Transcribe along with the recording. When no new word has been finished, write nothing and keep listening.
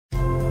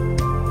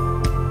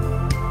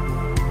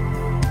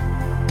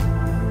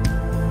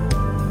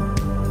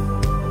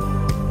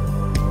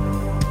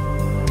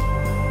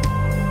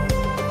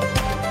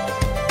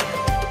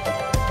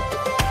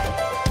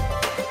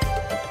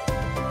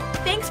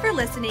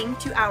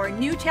listening to our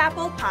New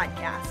Chapel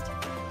podcast.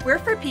 We're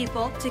for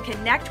people to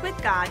connect with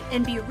God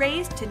and be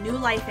raised to new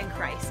life in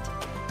Christ.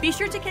 Be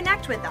sure to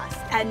connect with us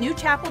at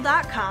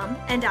newchapel.com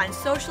and on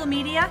social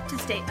media to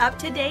stay up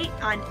to date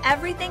on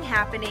everything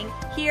happening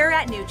here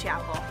at New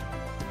Chapel.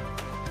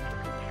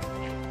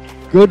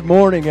 Good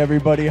morning,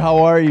 everybody. How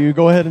are you?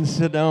 Go ahead and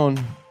sit down.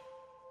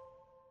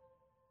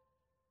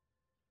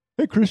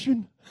 Hey,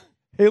 Christian.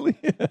 Haley.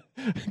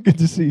 Good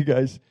to see you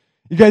guys.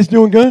 You guys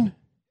doing good?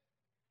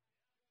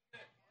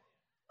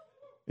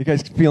 You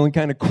guys feeling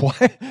kind of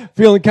quiet?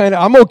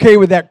 I'm okay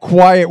with that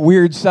quiet,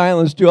 weird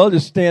silence, too. I'll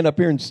just stand up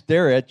here and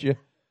stare at you.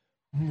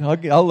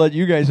 I'll let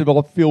you guys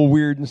all feel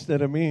weird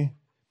instead of me.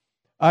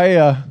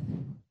 You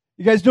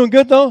guys doing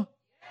good, though?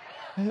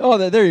 Oh,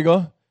 there you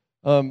go.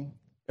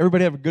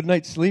 Everybody have a good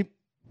night's sleep?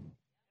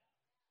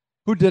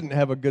 Who didn't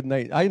have a good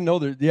night? I know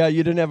that, yeah,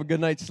 you didn't have a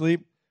good night's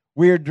sleep?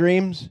 Weird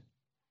dreams?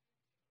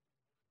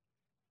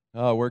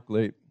 Oh, work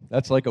late.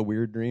 That's like a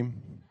weird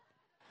dream.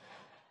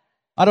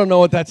 I don't know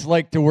what that's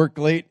like to work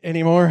late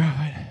anymore.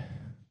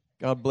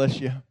 God bless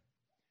you.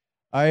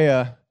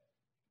 I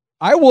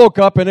woke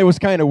up and it was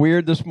kind of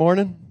weird this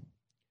morning.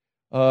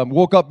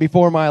 Woke up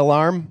before my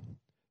alarm.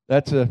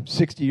 That's a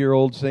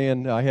 60-year-old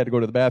saying I had to go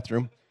to the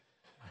bathroom.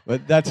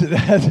 But that's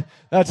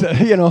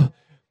you know,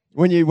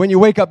 when you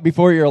wake up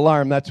before your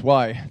alarm, that's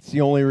why. It's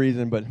the only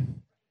reason. But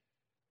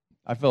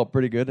I felt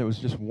pretty good. It was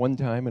just one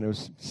time, and it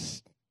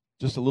was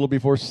just a little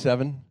before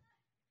 7.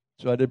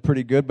 So I did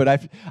pretty good, but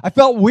I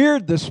felt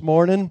weird this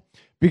morning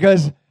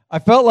because I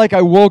felt like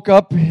I woke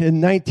up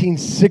in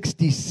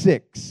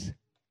 1966.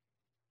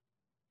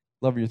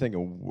 Love, you're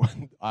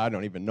thinking, I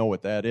don't even know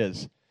what that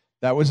is.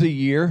 That was a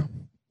year,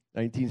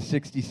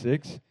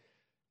 1966.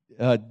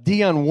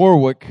 Dionne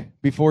Warwick,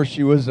 before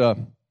she was a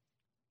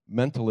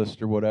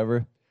mentalist or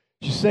whatever,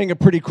 she sang a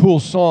pretty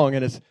cool song,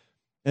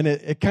 and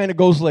it kind of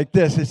goes like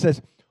this. It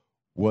says,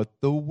 "What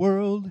the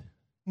world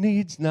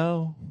needs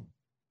now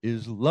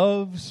is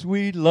love,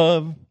 sweet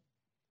love."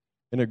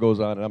 And it goes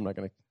on, and I'm not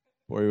going to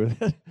bore you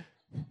with it.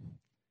 And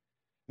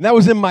that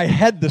was in my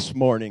head this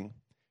morning.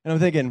 And I'm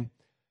thinking,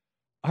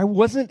 I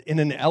wasn't in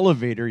an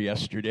elevator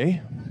yesterday.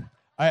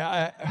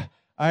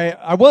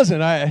 I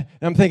wasn't. And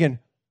I'm thinking,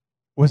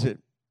 was it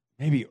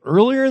maybe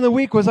earlier in the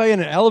week? Was I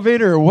in an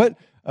elevator or what?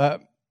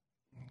 But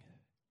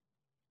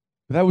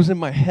that was in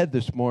my head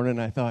this morning.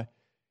 I thought,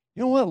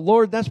 you know what,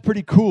 Lord, that's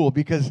pretty cool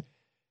because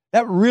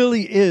that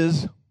really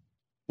is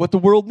what the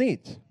world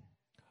needs.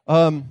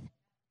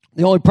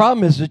 The only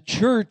problem is the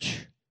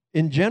church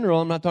in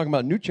general, I'm not talking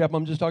about New Chapel,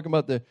 I'm just talking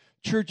about the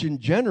church in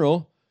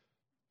general,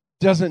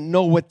 doesn't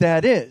know what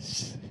that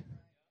is.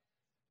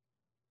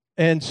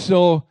 And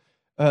so,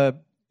 and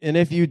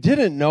if you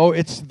didn't know,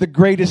 it's the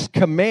greatest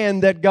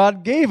command that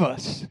God gave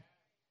us,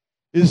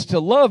 is to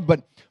love.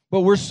 But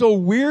we're so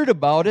weird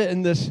about it,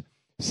 and this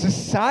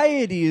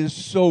society is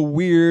so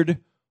weird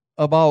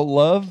about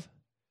love.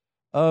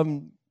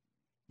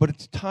 But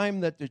it's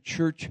time that the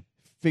church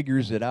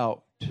figures it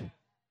out.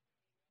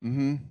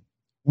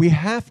 We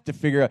have to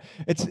figure out.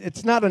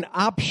 It's not an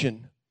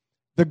option.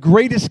 The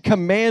greatest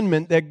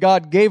commandment that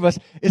God gave us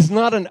is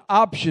not an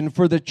option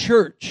for the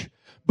church.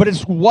 But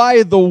it's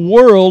why the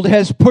world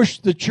has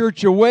pushed the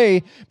church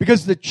away,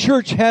 because the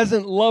church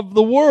hasn't loved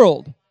the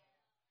world.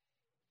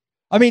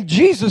 I mean,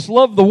 Jesus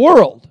loved the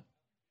world.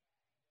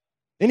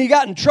 And he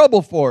got in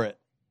trouble for it.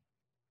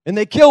 And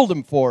they killed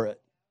him for it.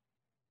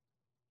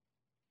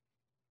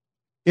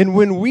 And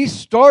when we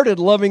started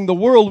loving the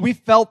world, we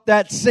felt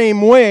that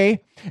same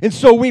way. And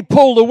so we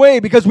pulled away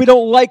because we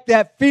don't like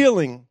that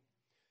feeling.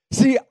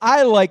 See,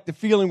 I like the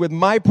feeling with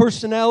my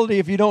personality,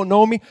 if you don't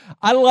know me.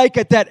 I like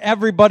it that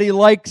everybody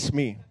likes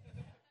me.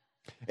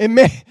 It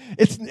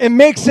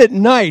makes it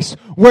nice.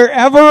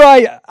 Wherever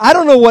I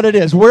don't know what it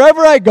is.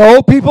 Wherever I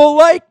go, people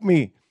like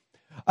me.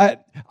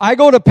 I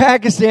go to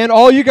Pakistan,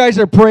 all you guys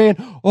are praying,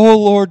 "Oh,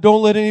 Lord,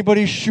 don't let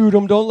anybody shoot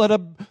them. Don't let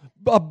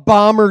a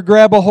bomber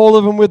grab a hold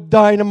of them with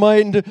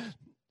dynamite."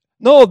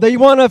 No, they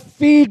want to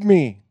feed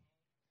me.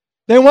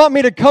 They want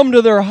me to come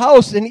to their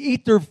house and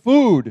eat their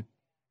food.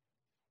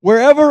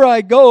 Wherever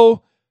I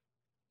go,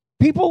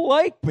 people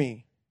like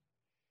me.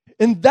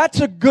 And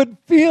that's a good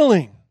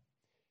feeling.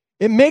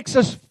 It makes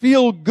us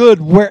feel good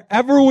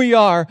wherever we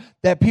are,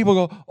 that people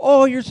go,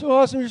 "Oh, you're so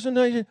awesome, you're so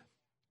nice."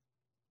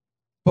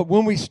 But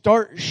when we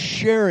start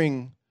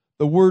sharing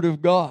the Word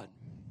of God,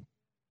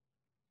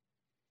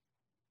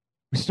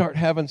 we start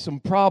having some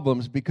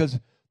problems because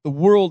the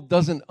world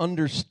doesn't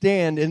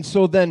understand. And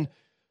so then,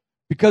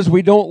 because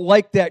we don't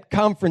like that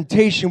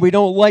confrontation, we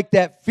don't like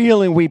that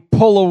feeling, we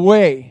pull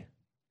away.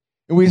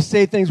 And we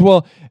say things,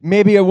 well,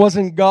 maybe it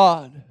wasn't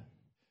God.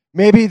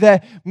 Maybe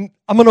that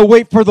I'm going to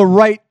wait for the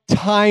right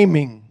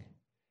timing.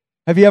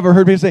 Have you ever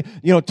heard people say,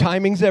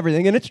 timing's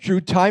everything? And it's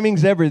true,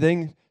 timing's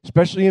everything,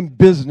 especially in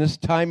business,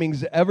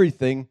 timing's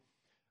everything.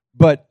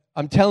 But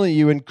I'm telling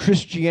you, in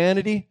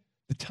Christianity,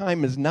 the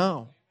time is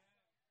now.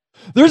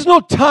 There's no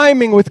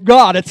timing with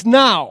God. It's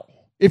now,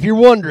 if you're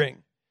wondering.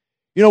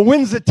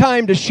 When's the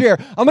time to share?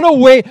 I'm going to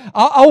wait.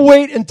 I'll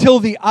wait until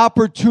the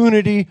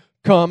opportunity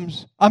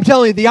comes. I'm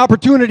telling you, the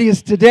opportunity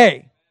is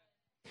today.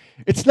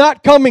 It's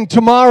not coming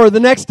tomorrow or the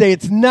next day.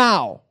 It's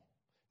now.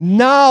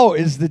 Now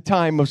is the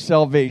time of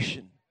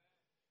salvation.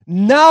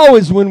 Now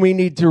is when we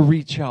need to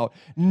reach out.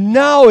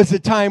 Now is the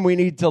time we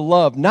need to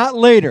love, not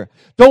later.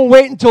 Don't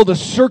wait until the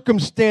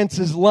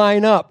circumstances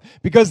line up,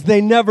 because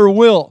they never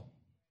will.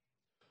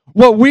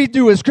 What we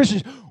do as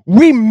Christians,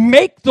 we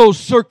make those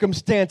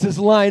circumstances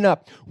line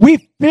up.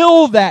 We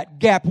fill that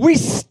gap. We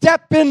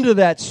step into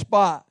that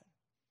spot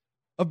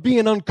of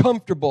being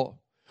uncomfortable.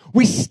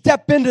 We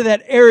step into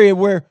that area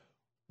where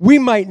we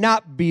might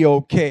not be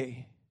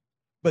okay,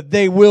 but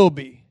they will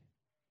be.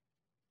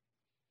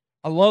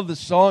 I love the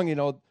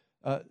song,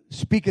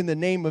 speak in the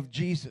name of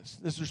Jesus.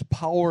 There's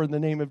power in the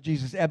name of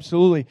Jesus,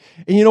 absolutely.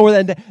 And you know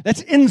where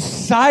that's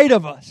inside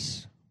of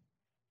us.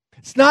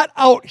 It's not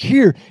out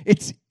here,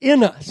 it's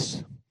in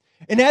us.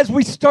 And as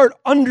we start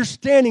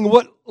understanding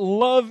what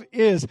love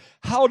is,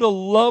 how to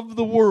love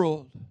the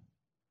world,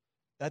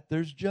 that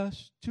there's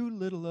just too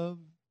little of.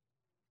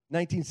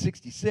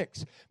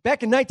 1966.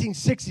 Back in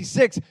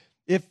 1966,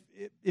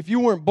 if you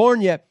weren't born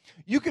yet,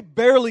 you could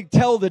barely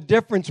tell the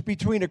difference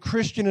between a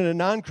Christian and a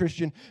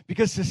non-Christian,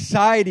 because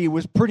society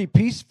was pretty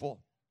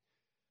peaceful.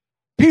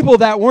 People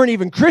that weren't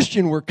even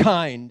Christian were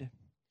kind.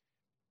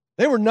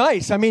 They were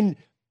nice. I mean,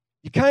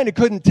 you kind of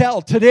couldn't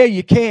tell. Today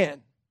you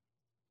can.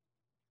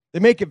 They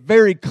make it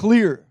very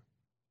clear.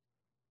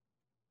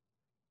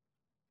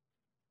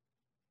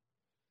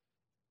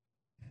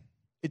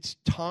 It's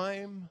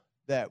time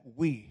that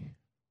we,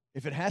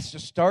 if it has to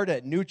start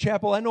at New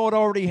Chapel, I know it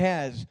already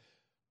has,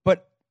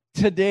 but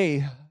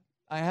today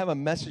I have a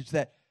message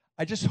that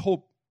I just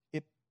hope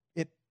it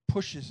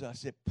pushes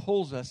us, it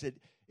pulls us, it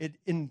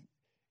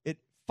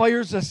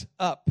fires us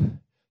up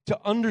to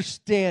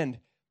understand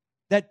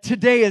that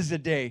today is the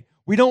day.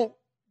 We don't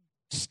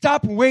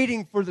stop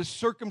waiting for the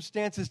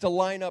circumstances to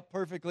line up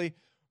perfectly,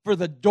 for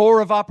the door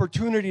of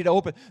opportunity to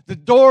open. The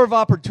door of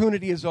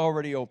opportunity is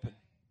already open.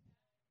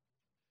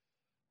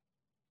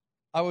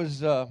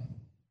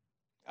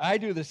 I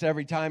do this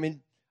every time, and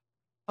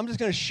I'm just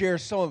going to share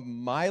some of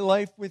my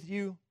life with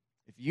you.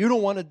 If you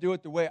don't want to do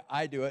it the way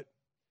I do it,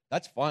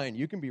 that's fine.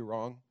 You can be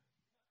wrong,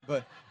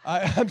 but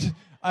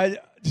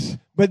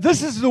but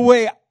this is the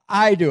way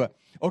I do it.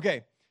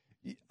 Okay,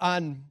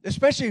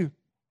 especially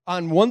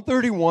on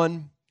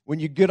 131, when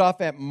you get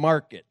off at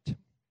Market,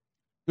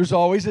 there's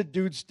always a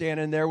dude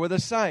standing there with a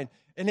sign.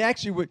 And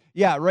actually,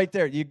 right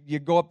there, you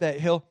go up that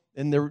hill,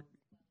 and they're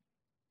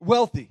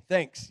wealthy.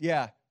 Thanks.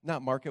 Yeah,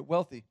 not Market,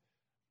 wealthy.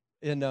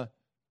 And the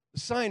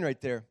sign right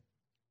there.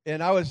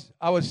 And I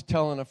was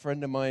telling a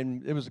friend of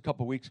mine, it was a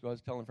couple weeks ago, I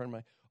was telling a friend of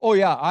mine, oh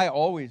yeah, I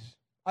always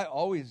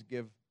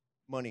give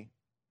money.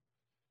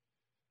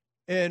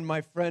 And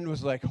my friend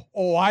was like,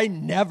 oh, I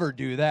never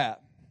do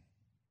that.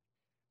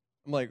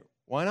 I'm like,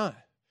 why not?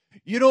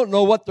 You don't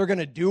know what they're going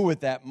to do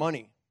with that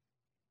money.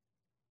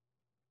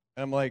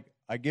 And I'm like,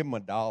 I give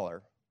them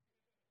 $1.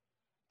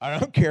 I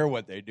don't care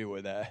what they do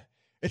with that.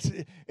 It's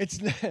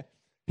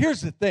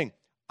here's the thing.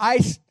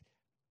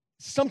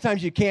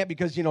 Sometimes you can't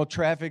because,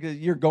 traffic,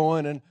 you're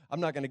going, and I'm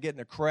not going to get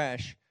in a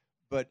crash.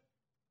 But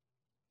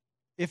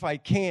if I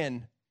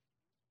can,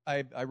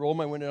 I roll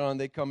my window on.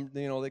 They come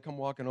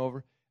walking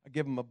over. I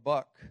give them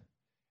 $1.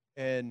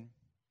 And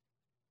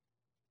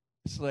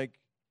it's like,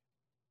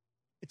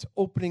 it's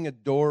opening a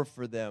door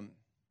for them.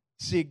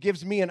 See, it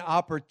gives me an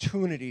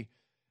opportunity.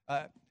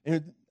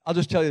 And I'll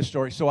just tell you the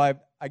story. So I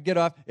get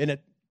off, and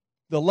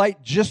the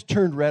light just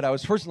turned red. I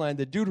was first in line.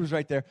 The dude was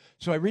right there.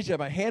 So I reached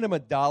up. I hand him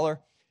 $1.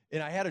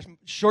 And I had a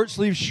short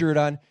sleeve shirt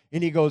on,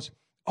 and he goes,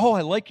 oh,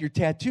 I like your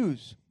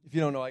tattoos. If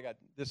you don't know, I got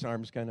this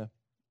arm's kind of a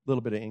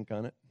little bit of ink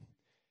on it.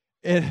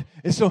 And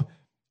so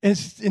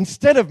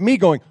instead of me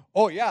going,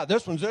 oh, yeah,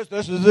 this one's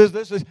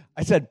this is,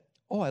 I said,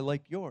 oh, I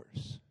like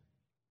yours.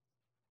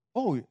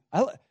 Oh,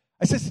 I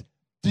said,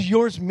 does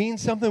yours mean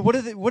something? What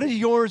do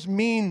yours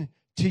mean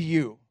to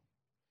you?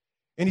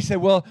 And he said,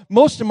 well,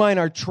 most of mine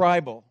are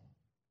tribal.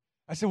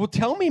 I said, well,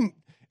 tell me.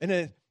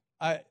 And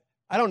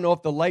I don't know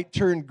if the light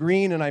turned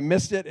green and I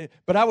missed it,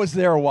 but I was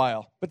there a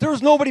while. But there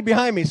was nobody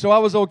behind me, so I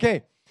was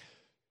okay.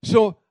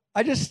 So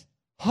I just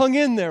hung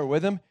in there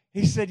with him.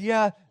 He said,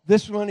 yeah,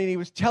 this one, and he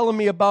was telling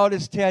me about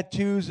his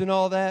tattoos and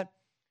all that.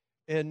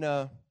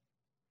 And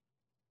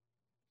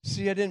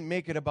see, I didn't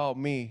make it about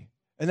me.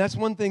 And that's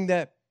one thing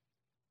that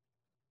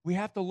we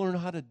have to learn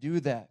how to do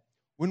that.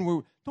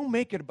 Don't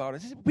make it about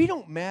us. We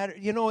don't matter,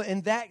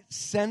 in that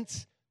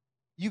sense.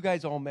 You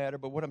guys all matter,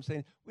 but what I'm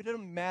saying, it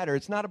doesn't matter.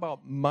 It's not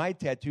about my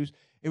tattoos.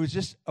 It was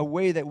just a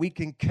way that we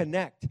can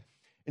connect.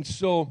 And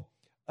so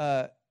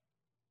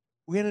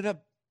we ended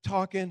up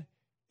talking,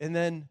 and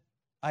then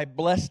I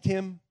blessed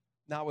him,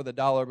 not with $1,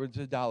 but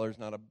 $1 is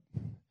not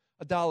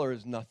 $1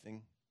 is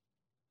nothing.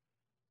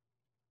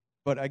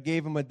 But I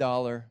gave him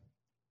 $1,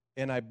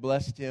 and I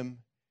blessed him.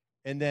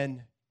 And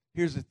then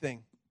here's the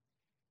thing.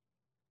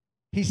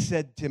 He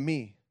said to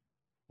me,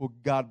 well,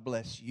 God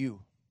bless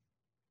you.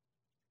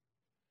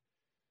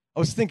 I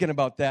was thinking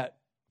about that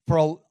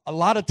for a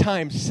lot of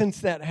times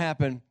since that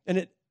happened, and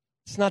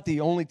it's not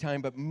the only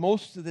time, but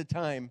most of the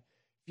time,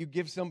 if you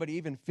give somebody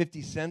even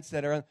 50 cents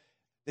that are,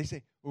 they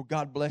say, "Oh,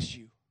 God bless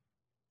you."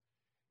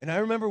 And I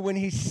remember when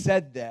he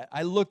said that,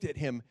 I looked at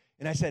him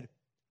and I said,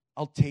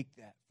 "I'll take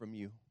that from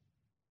you."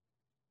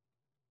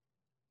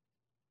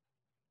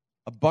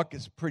 A buck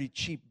is a pretty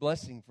cheap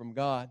blessing from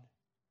God.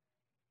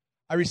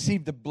 I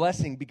received the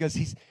blessing because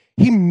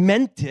he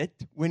meant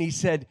it when he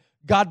said,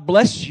 "God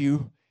bless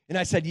you." And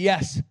I said,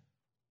 "Yes,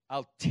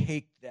 I'll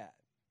take that.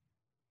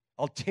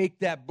 I'll take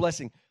that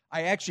blessing."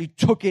 I actually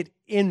took it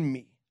in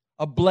me,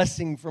 a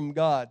blessing from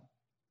God.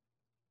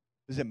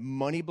 Is it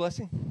money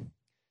blessing?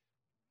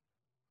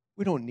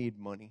 We don't need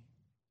money.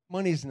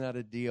 Money's not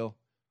a deal.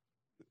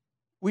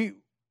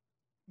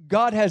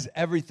 God has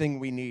everything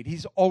we need.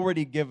 He's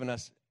already given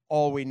us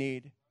all we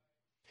need.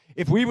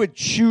 If we would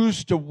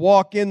choose to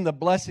walk in the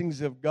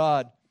blessings of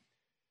God,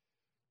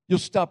 you'll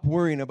stop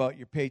worrying about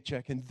your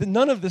paycheck. And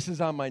none of this is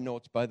on my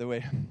notes, by the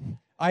way.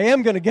 I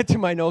am going to get to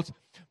my notes.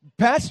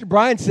 Pastor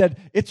Brian said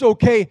it's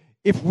okay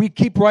if we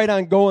keep right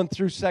on going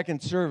through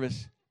second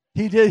service.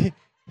 He did.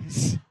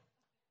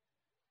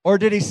 Or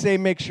did he say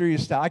make sure you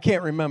stop? I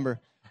can't remember.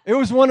 It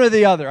was one or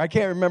the other. I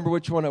can't remember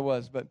which one it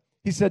was, but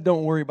he said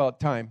don't worry about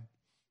time.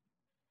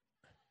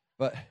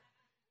 But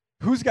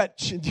do you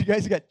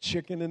guys got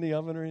chicken in the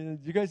oven or anything?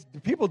 Do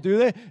people do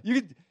that?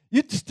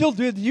 You still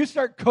do it. Do you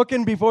start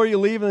cooking before you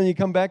leave and then you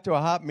come back to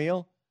a hot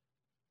meal?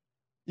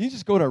 You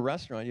just go to a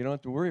restaurant. You don't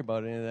have to worry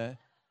about any of that.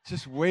 It's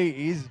just way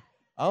easy.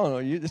 I don't know.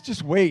 It's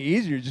just way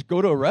easier. Just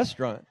go to a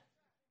restaurant.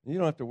 You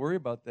don't have to worry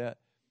about that.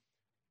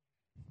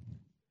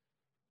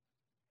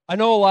 I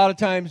know a lot of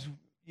times,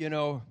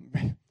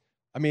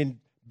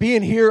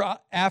 being here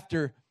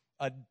after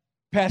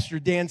Pastor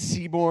Dan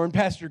Seaborn,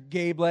 Pastor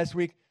Gabe last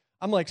week,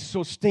 I'm like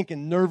so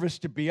stinking nervous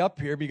to be up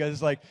here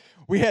because like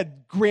we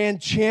had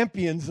grand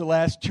champions the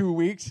last 2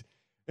 weeks,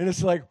 and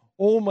it's like,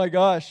 oh my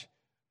gosh,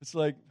 it's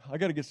like I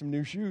got to get some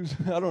new shoes.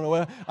 I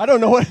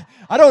don't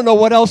know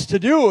what else to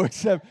do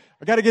except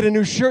I got to get a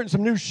new shirt and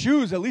some new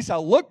shoes. At least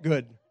I'll look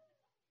good.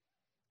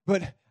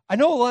 But I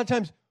know a lot of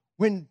times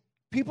when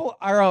people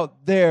are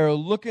out there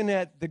looking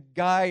at the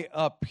guy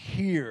up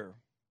here,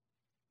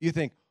 you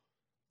think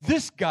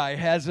this guy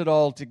has it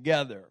all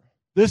together.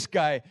 This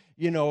guy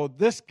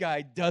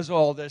does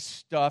all this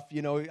stuff.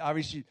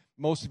 Obviously,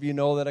 most of you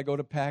know that I go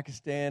to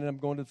Pakistan and I'm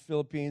going to the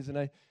Philippines, and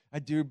I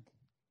do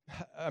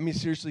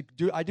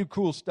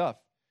cool stuff.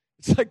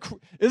 It's like,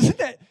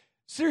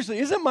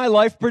 isn't my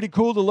life pretty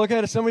cool to look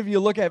at? Some of you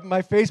look at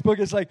my Facebook,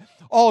 it's like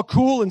all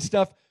cool and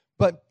stuff,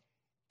 but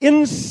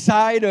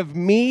inside of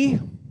me,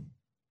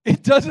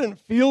 it doesn't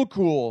feel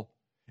cool.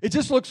 It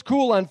just looks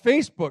cool on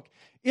Facebook.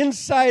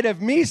 Inside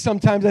of me,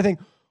 sometimes I think,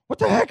 what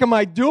the heck am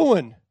I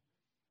doing?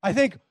 I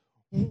think,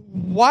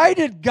 why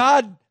did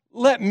God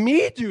let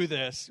me do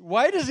this?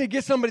 Why doesn't he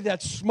get somebody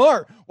that's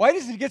smart? Why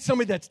doesn't he get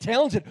somebody that's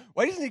talented?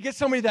 Why doesn't he get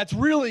somebody that's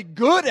really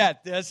good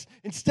at this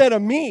instead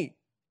of me?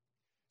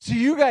 So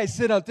you guys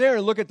sit out there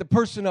and look at the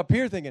person up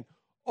here thinking,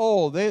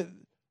 oh, they're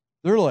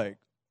like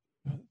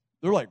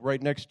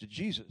right next to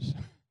Jesus.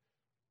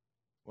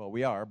 Well,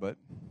 we are, but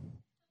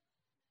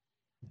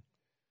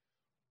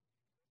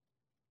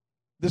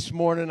this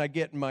morning I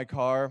get in my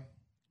car.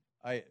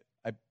 I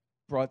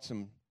brought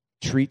some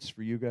treats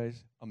for you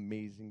guys,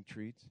 amazing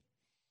treats.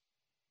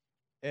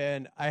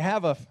 And I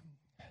have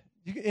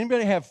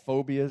anybody have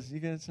phobias? You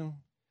got some,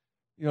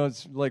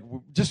 it's like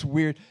just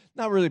weird,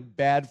 not really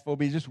bad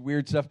phobias, just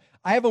weird stuff.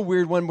 I have a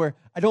weird one where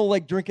I don't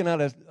like drinking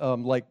out of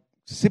like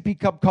sippy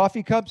cup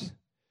coffee cups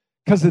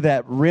because of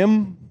that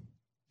rim.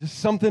 Just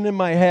something in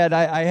my head.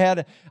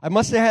 I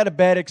must have had a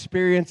bad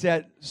experience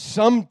at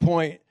some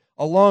point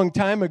a long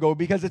time ago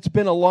because it's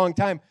been a long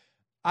time.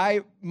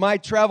 My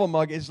travel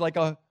mug is like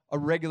a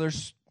regular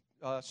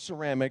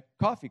ceramic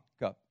coffee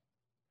cup.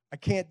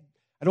 I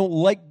don't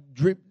like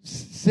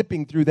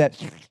sipping through that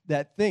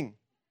thing.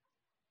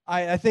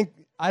 I think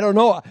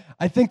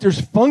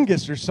there's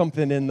fungus or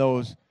something in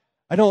those.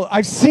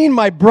 I've seen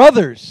my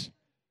brothers.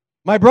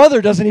 My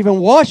brother doesn't even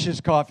wash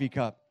his coffee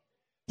cup.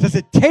 Says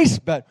it tastes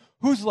bad.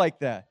 Who's like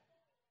that?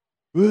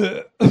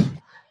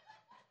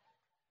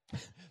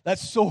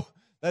 That's so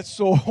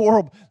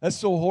horrible. That's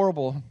so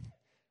horrible.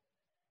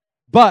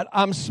 But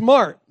I'm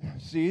smart.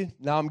 See,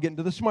 now I'm getting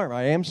to the smart.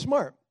 I am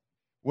smart.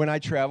 When I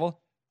travel,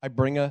 I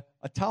bring a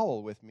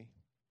towel with me.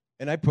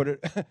 And I put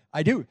it,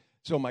 I do.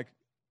 So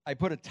I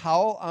put a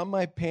towel on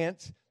my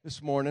pants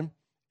this morning,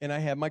 and I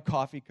have my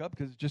coffee cup,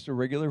 because it's just a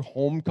regular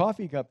home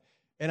coffee cup.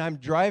 And I'm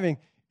driving,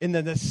 and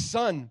then the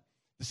sun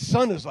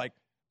is like,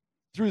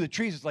 through the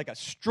trees, it's like a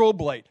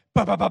strobe light.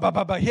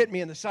 Hit me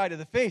in the side of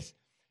the face.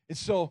 And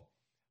so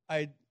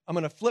I'm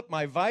going to flip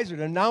my visor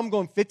down. Now I'm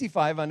going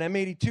 55 on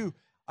M82.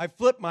 I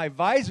flip my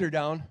visor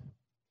down,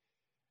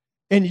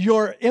 and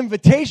your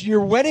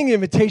wedding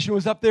invitation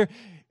was up there,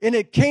 and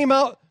it came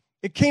out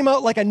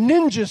like a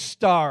ninja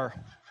star.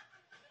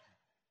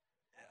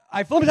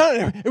 I flipped it down,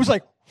 and it was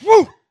like,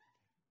 whoo!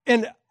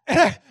 And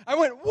I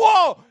went,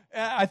 whoa!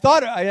 I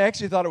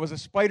actually thought it was a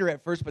spider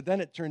at first, but then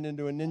it turned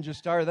into a ninja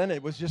star. Then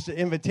it was just an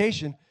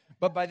invitation.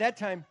 But by that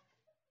time,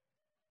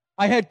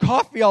 I had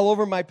coffee all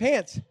over my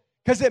pants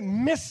because it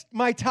missed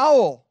my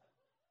towel.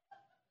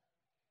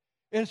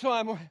 And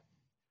so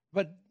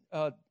but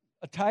a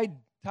Tide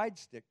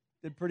stick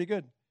did pretty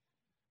good.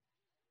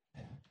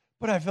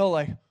 But I felt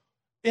like,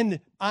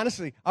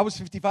 honestly, I was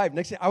 55.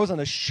 Next day, I was on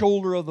the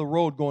shoulder of the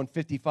road going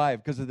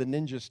 55 because of the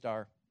Ninja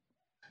Star.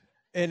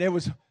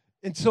 And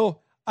so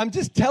I'm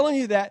just telling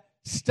you that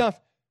stuff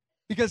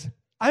because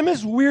I'm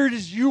as weird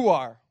as you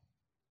are.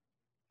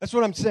 That's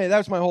what I'm saying. That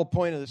was my whole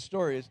point of the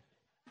story is,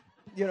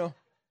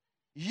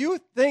 you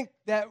think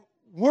that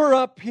we're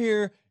up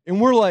here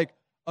and we're like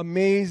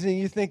amazing.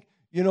 You think,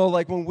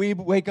 like when we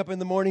wake up in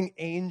the morning,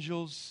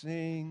 angels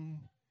sing.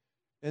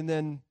 And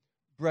then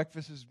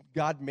breakfast is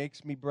God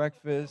makes me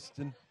breakfast.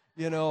 And,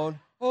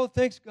 oh,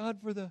 thanks God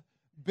for the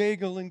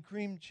bagel and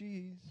cream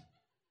cheese.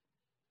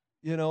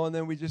 And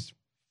then we just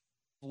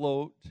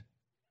float.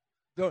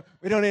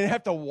 We don't even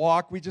have to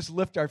walk. We just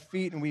lift our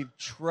feet and we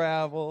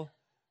travel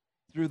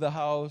through the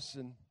house.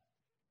 And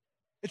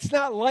it's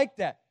not like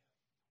that.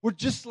 We're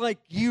just like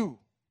you.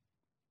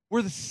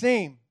 We're the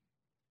same.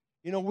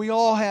 We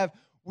all have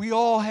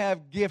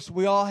gifts.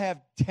 We all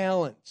have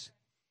talents.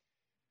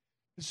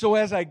 So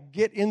as I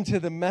get into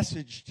the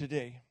message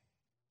today,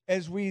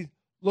 as we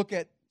look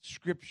at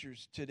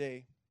scriptures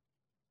today,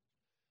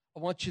 I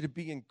want you to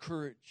be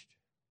encouraged.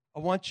 I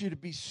want you to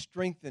be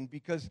strengthened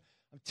because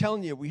I'm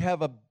telling you, we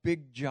have a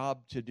big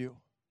job to do.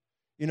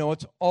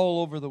 It's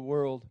all over the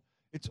world.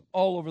 It's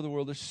all over the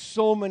world. There's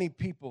so many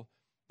people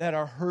that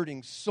are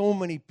hurting, so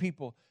many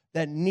people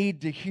that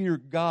need to hear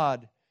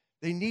God.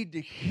 They need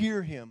to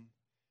hear Him.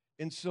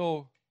 And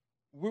so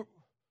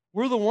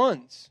we're the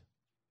ones.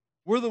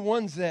 We're the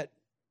ones that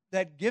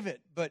give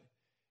it. But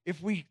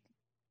if we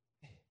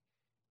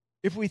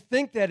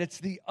think that it's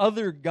the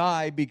other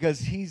guy because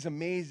he's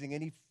amazing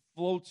and he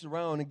floats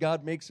around and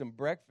God makes him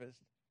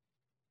breakfast,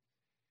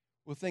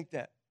 we'll think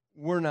that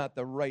we're not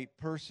the right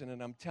person.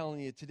 And I'm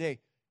telling you today,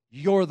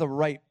 you're the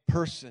right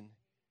person.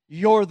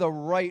 You're the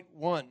right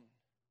one.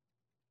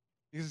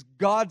 Because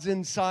God's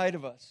inside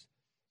of us.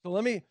 So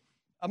I'm going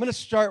to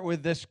start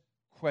with this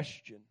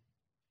question.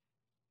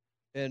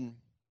 And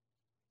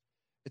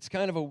it's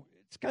kind of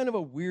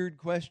a weird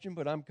question,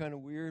 but I'm kind of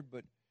weird,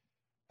 but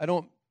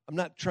I'm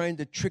not trying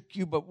to trick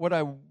you, but what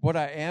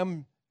I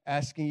am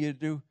asking you to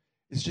do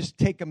is just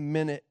take a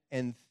minute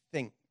and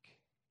think,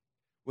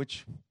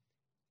 which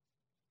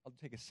I'll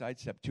take a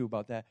sidestep too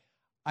about that.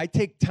 I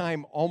take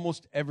time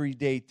almost every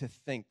day to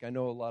think. I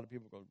know a lot of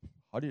people go,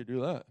 how do you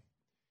do that?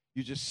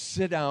 You just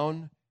sit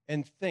down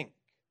and think.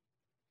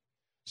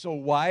 So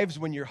wives,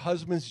 when your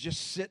husband's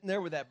just sitting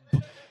there with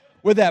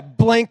that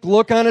blank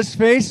look on his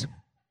face,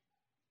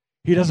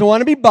 he doesn't want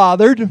to be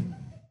bothered.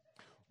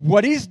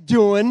 What he's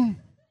doing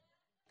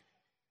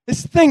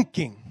is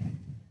thinking.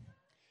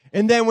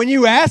 And then when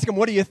you ask him,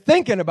 what are you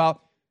thinking about?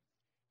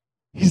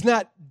 He's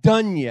not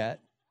done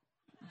yet.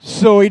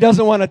 So he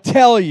doesn't want to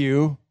tell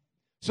you.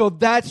 So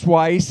that's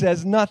why he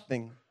says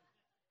nothing.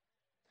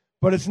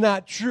 But it's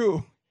not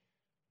true.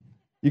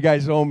 You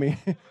guys owe me.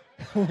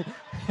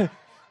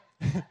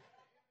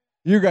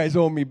 You guys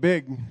owe me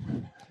big.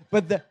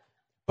 But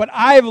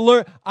I've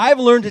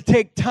learned to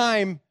take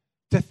time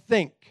to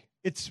think.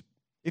 It's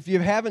if you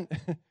haven't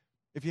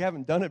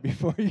done it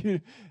before, you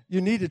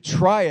need to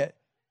try it.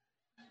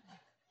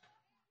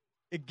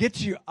 It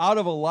gets you out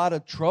of a lot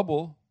of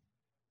trouble,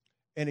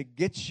 and it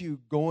gets you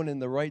going in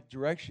the right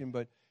direction.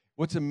 But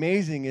what's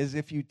amazing is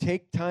if you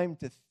take time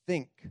to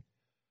think,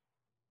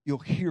 you'll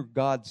hear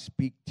God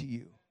speak to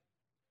you.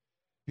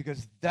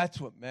 Because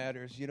that's what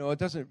matters. It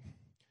doesn't,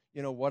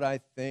 what I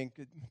think,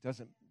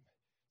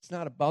 it's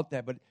not about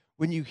that. But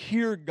when you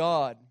hear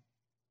God,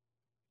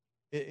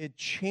 it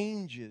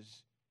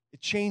changes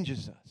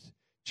us,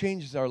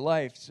 changes our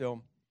life.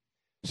 So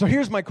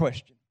here's my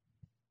question.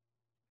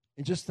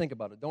 And just think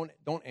about it.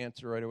 Don't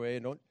answer right away.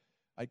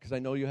 Because I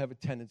know you have a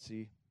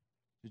tendency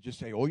to just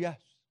say, oh, yes.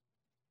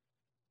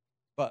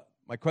 But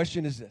my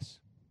question is this.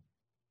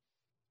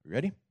 You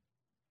ready?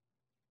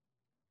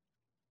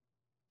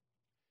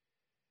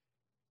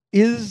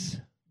 Is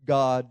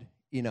God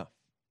enough?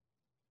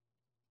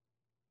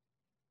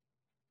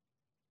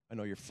 I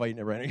know you're fighting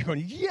it right now. You're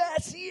going,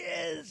 yes, He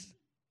is.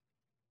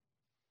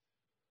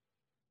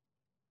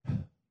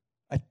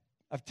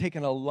 I've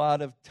taken a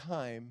lot of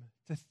time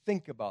to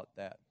think about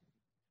that.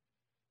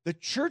 The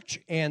church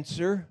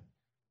answer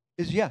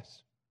is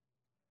yes.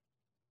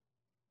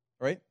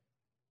 Right?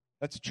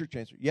 That's the church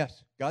answer.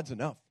 Yes, God's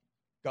enough.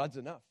 God's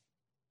enough.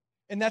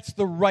 And that's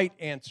the right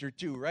answer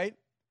too, right?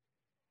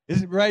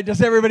 Is it right?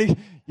 Does everybody,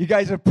 you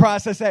guys have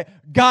processed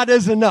that? God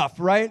is enough,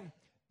 right?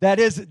 That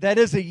is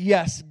a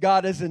yes.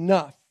 God is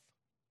enough.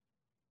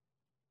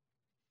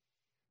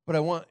 But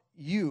I want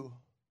you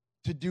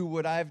to do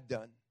what I've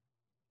done.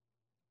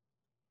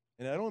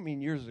 And I don't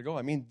mean years ago.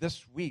 I mean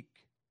this week.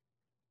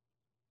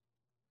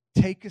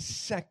 Take a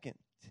second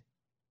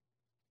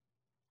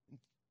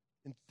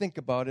and think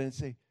about it and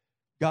say,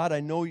 God,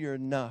 I know you're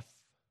enough.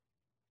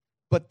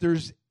 But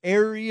there's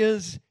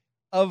areas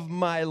of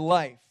my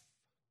life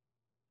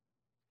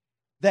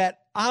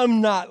that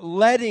I'm not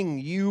letting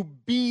you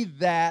be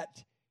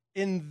that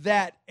in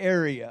that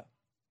area.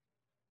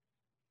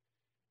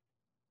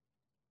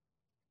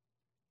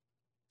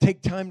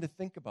 Take time to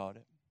think about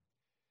it.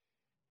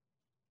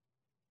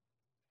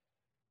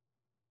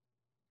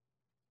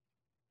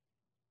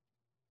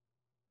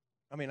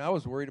 I mean, I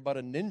was worried about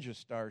a ninja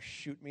star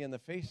shoot me in the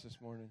face this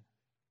morning.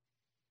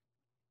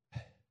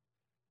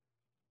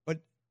 But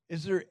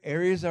is there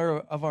areas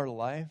of our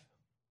life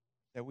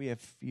that we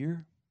have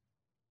fear?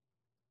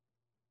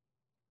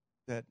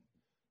 That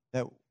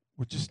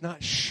we're just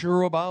not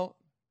sure about?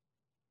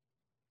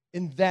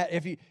 In that,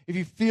 if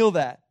you feel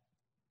that,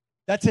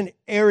 that's an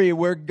area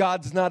where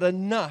God's not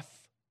enough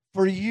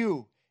for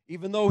you.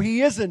 Even though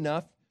He is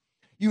enough,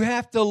 you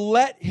have to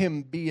let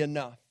Him be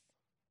enough.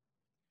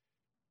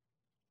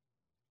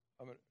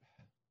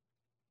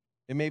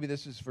 And maybe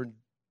this is for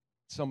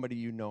somebody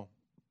you know.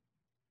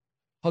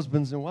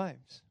 Husbands and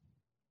wives.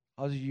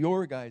 How's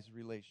your guys'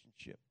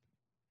 relationship?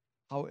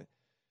 How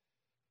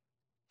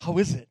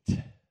is it?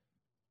 I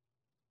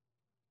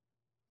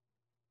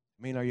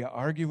mean, are you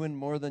arguing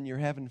more than you're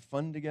having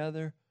fun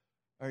together?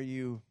 Are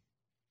you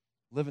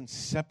living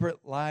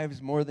separate lives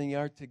more than you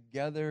are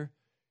together?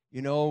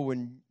 You know,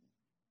 when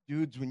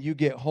you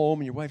get home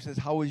and your wife says,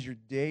 "How was your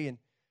day?" and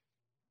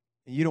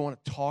you don't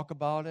want to talk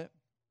about it.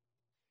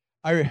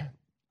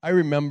 I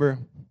remember,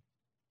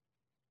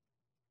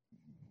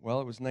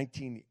 well, it was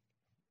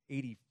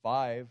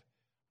 1985.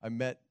 I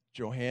met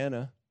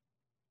Johanna.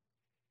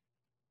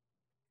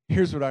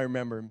 Here's what I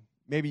remember.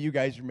 Maybe you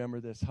guys remember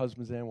this,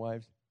 husbands and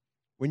wives.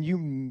 When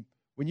you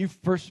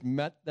first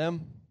met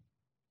them,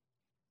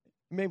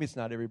 maybe it's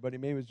not everybody,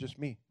 maybe it's just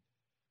me.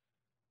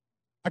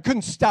 I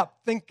couldn't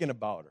stop thinking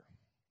about her.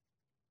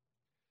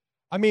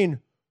 I mean,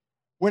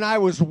 when I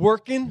was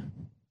working,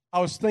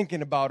 I was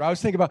thinking about her. I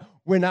was thinking about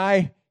when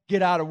I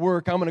get out of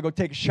work, I'm going to go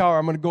take a shower.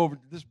 I'm going to go over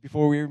to this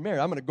before we were married.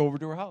 I'm going to go over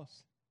to her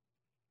house.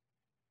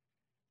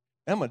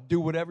 And I'm going to do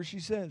whatever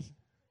she says.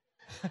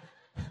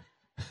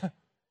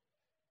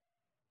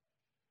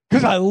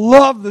 Because I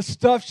love the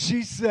stuff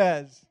she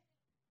says.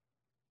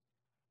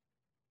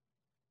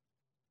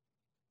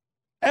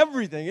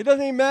 Everything. It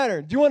doesn't even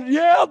matter. Do you want to?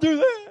 Yeah, I'll do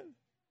that.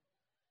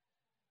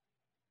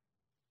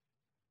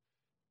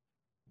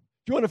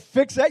 Do you want to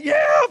fix that?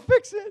 Yeah, I'll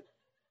fix it.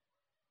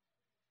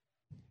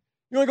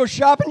 You want to go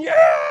shopping? Yeah,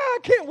 I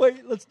can't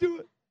wait. Let's do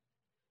it.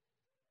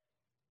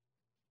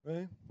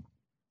 Right?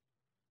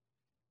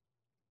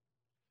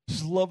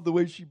 Just love the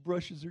way she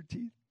brushes her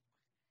teeth.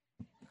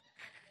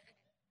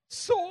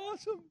 So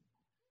awesome.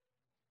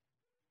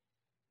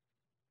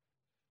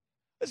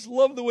 I just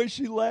love the way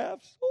she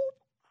laughs. Oh,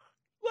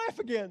 laugh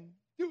again.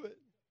 Do it.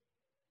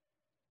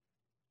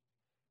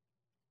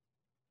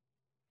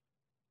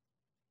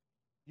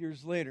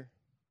 Years later.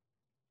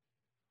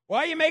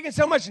 Why are you making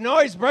so much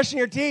noise brushing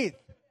your teeth?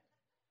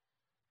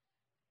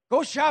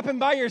 Go shopping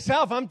by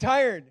yourself. I'm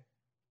tired. The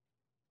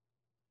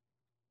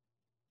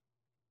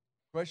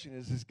question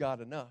is God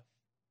enough?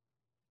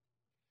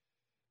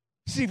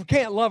 See, if we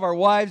can't love our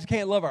wives,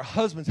 can't love our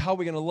husbands, how are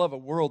we going to love a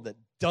world that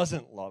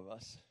doesn't love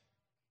us?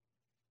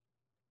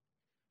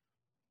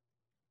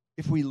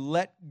 If we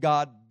let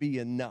God be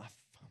enough,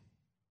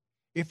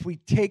 if we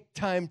take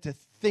time to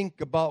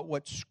think about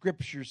what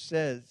Scripture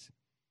says,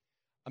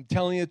 I'm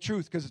telling you the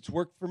truth because it's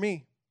worked for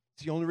me.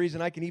 It's the only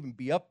reason I can even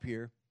be up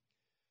here.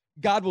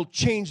 God will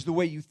change the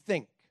way you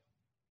think.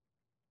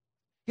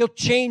 He'll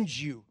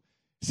change you.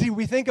 See,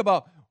 we think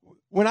about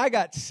when I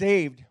got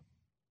saved,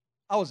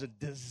 I was a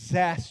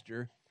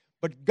disaster,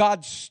 but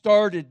God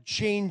started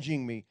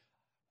changing me.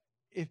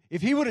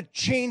 If He would have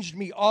changed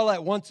me all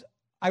at once,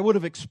 I would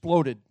have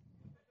exploded.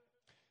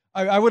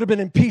 I would have been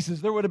in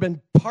pieces. There would have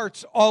been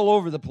parts all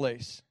over the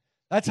place.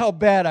 That's how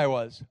bad I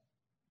was.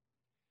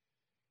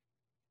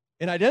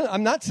 And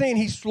I'm not saying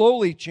He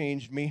slowly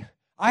changed me.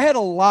 I had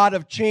a lot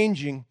of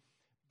changing,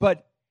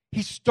 but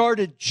He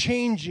started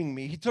changing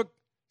me. He took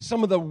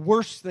some of the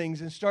worst things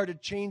and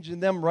started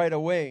changing them right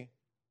away.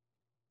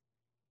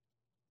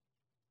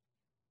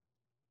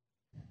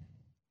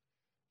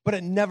 But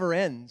it never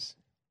ends.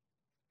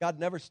 God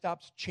never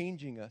stops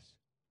changing us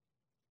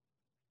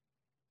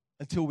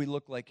until we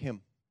look like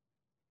Him.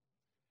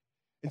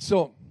 And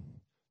so,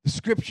 the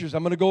Scriptures,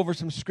 I'm going to go over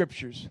some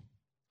Scriptures.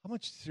 How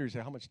much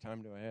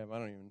time do I have?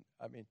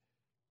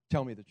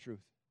 Tell me the truth.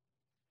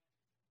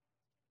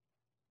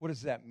 What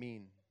does that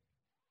mean?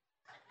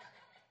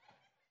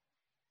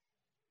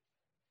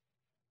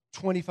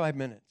 25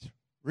 minutes.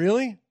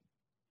 Really?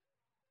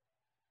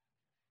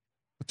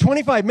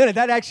 25 minutes,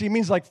 that actually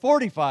means like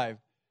 45.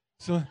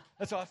 So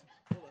that's awesome.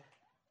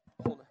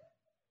 Hold on.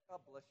 God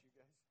bless you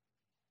guys.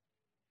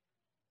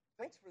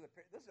 Thanks for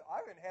I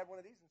haven't had one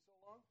of these in so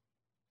long.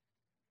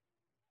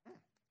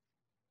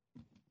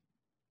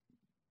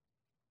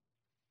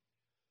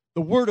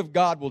 The Word of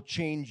God will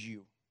change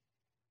you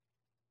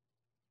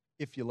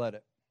if you let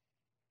it.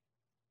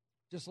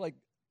 Just like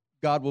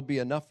God will be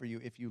enough for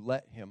you if you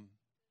let Him.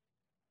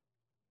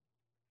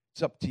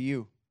 It's up to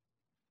you.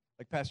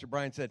 Like Pastor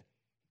Brian said,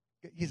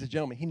 he's a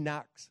gentleman. He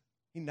knocks.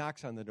 He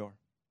knocks on the door.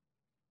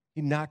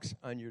 He knocks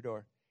on your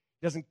door.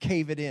 He doesn't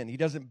cave it in. He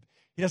doesn't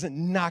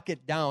knock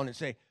it down and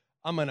say,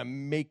 I'm going to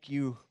make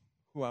you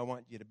who I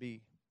want you to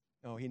be.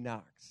 No, He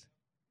knocks.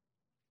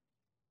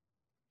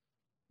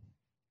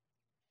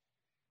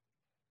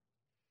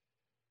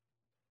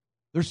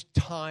 There's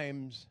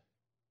times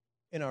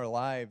in our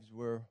lives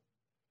where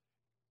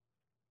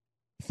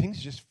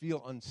things just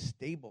feel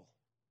unstable,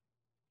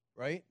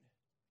 right?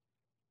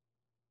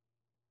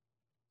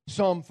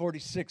 Psalm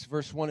 46,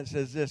 verse 1, it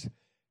says this: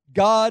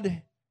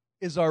 God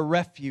is our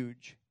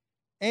refuge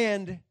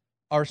and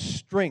our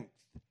strength,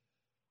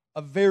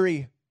 a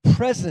very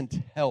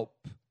present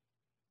help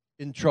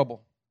in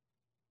trouble.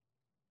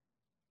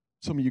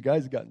 Some of you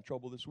guys got in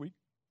trouble this week.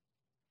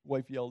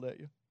 Wife yelled at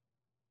you.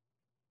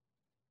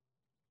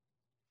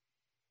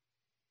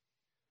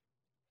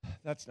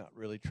 That's not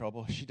really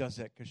trouble. She does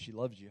that because she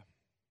loves you.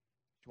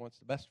 She wants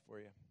the best for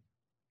you.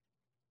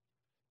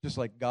 Just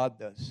like God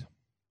does.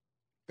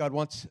 God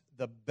wants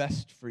the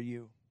best for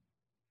you.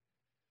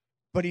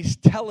 But He's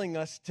telling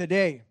us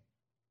today,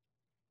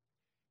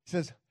 He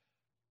says,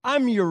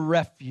 I'm your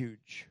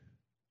refuge.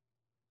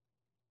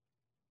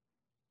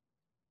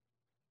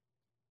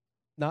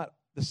 Not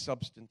the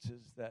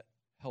substances that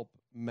help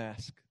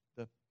mask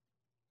the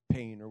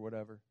pain or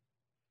whatever.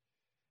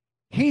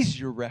 He's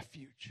your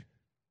refuge.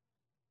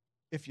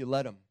 If you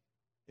let Him.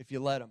 If you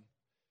let Him.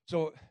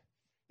 So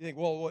you think,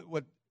 well,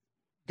 what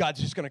God's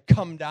just going to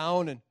come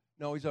down and...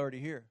 No, He's already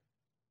here.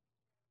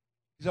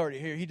 He's already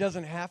here. He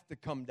doesn't have to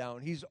come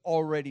down. He's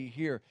already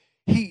here.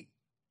 He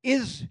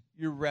is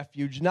your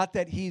refuge. Not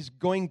that He's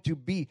going to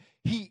be.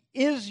 He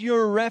is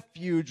your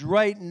refuge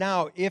right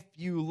now if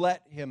you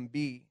let Him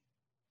be.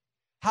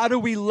 How do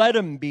we let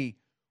Him be?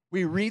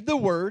 We read the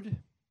Word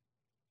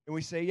and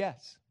we say,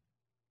 yes.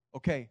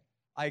 Okay,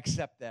 I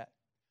accept that.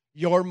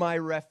 You're my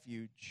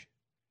refuge.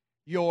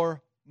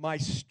 You're my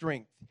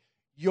strength.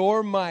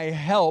 You're my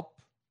help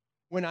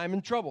when I'm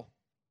in trouble.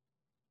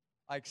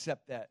 I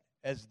accept that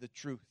as the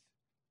truth.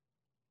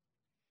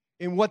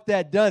 And what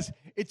that does,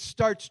 it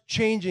starts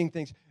changing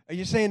things. Are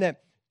you saying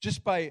that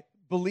just by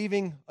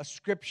believing a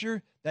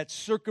scripture that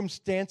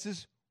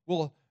circumstances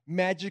will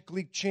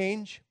magically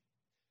change?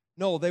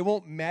 No, they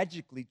won't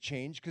magically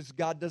change because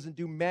God doesn't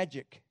do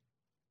magic.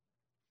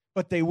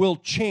 But they will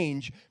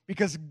change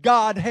because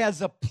God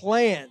has a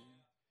plan.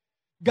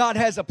 God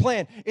has a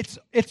plan.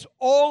 It's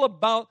all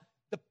about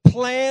the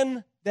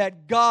plan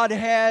that God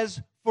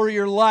has for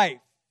your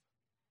life.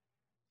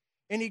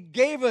 And He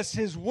gave us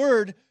His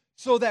Word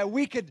so that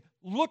we could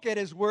look at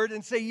His Word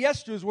and say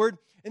yes to His Word,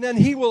 and then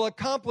He will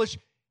accomplish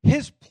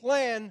His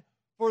plan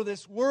for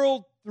this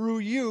world through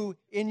you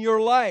in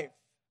your life.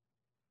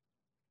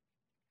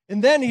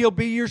 And then He'll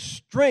be your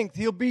strength.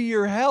 He'll be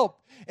your help.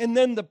 And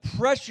then the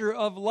pressure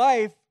of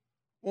life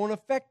won't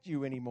affect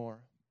you anymore.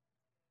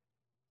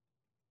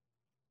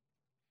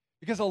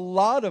 Because a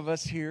lot of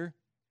us here,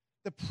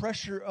 the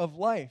pressure of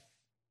life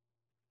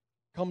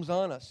comes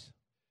on us.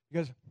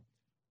 Because,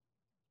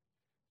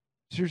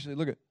 seriously,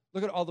 look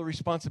at all the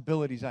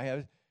responsibilities I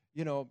have.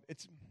 You know,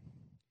 it's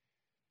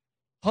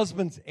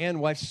husbands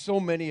and wives. So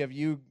many of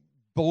you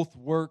both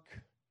work,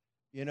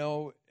 you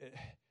know,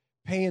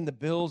 paying the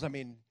bills. I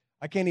mean,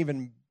 I can't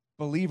even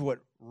believe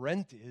what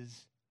rent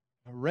is.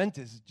 Rent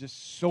is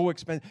just so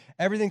expensive.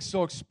 Everything's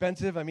so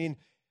expensive. I mean,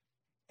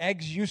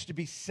 eggs used to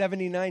be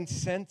 79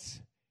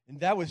 cents, and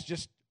that was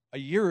just a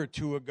year or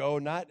two ago,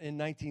 not in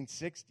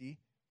 1960.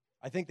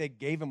 I think they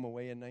gave them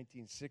away in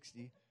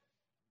 1960.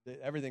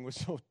 Everything was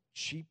so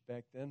cheap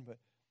back then, but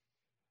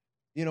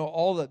you know,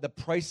 all the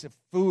price of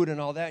food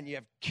and all that, and you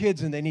have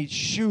kids and they need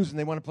shoes and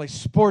they want to play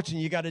sports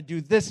and you got to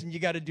do this and you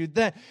got to do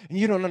that, and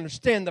you don't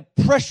understand the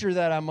pressure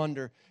that I'm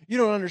under. You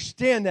don't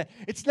understand that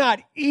it's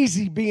not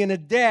easy being a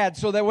dad,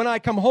 so that when I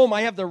come home,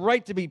 I have the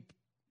right to be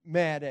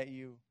mad at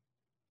you.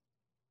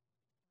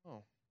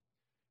 Oh.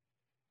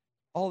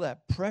 All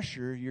that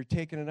pressure, you're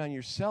taking it on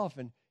yourself,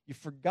 and you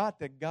forgot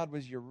that God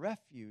was your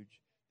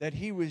refuge, that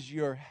He was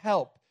your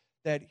help,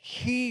 that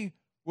He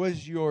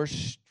was your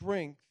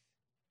strength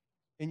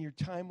in your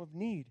time of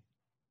need.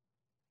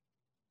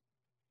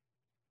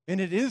 And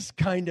it is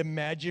kind of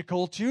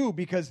magical too,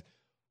 because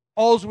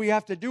all we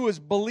have to do is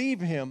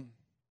believe Him.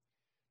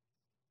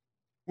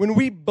 When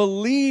we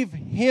believe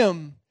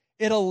Him,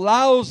 it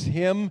allows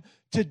Him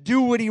to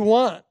do what He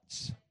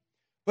wants.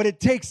 But it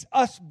takes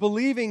us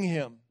believing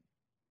Him.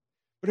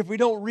 But if we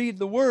don't read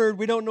the Word,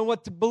 we don't know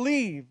what to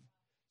believe.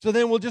 So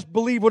then we'll just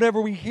believe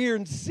whatever we hear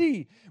and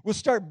see. We'll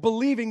start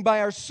believing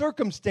by our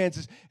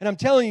circumstances. And I'm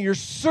telling you, your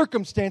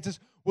circumstances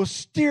will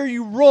steer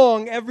you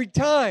wrong every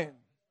time.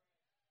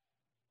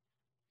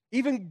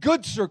 Even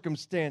good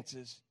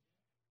circumstances.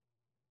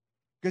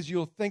 Because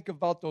you'll think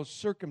about those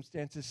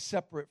circumstances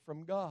separate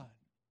from God.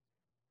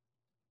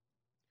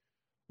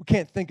 We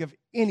can't think of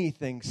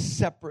anything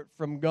separate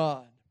from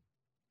God.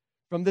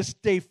 From this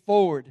day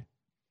forward,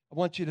 I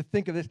want you to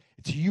think of this.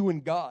 It's you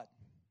and God.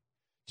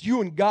 It's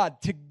you and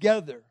God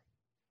together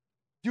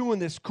doing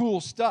this cool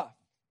stuff.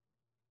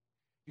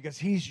 Because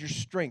He's your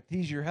strength.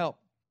 He's your help.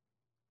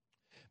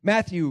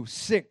 Matthew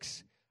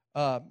 6,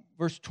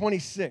 verse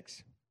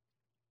 26.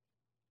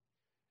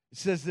 It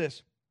says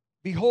this: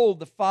 Behold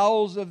the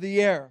fowls of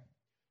the air,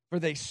 for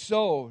they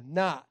sow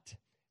not,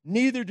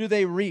 neither do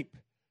they reap,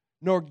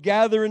 nor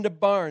gather into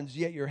barns,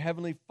 yet your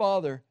heavenly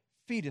Father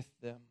feedeth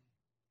them.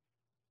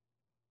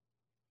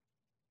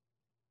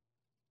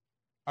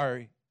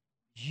 Are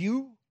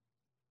you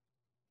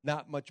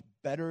not much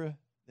better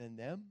than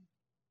them?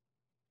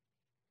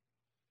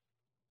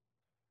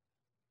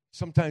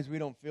 Sometimes we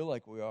don't feel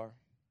like we are.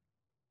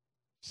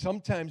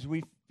 Sometimes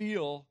we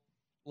feel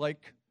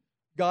like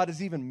God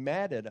is even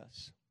mad at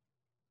us.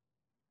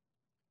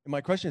 And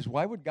my question is,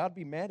 why would God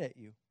be mad at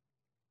you?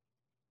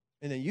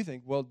 And then you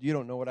think, well, you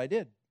don't know what I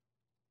did.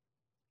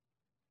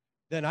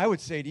 Then I would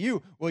say to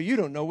you, well, you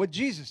don't know what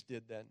Jesus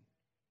did then.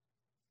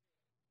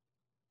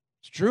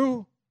 It's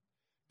true.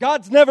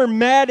 God's never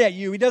mad at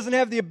you. He doesn't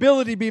have the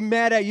ability to be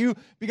mad at you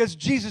because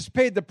Jesus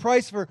paid the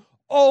price for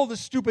all the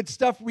stupid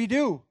stuff we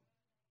do.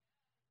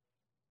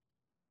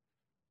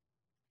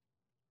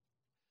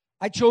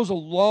 I chose a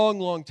long,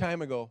 long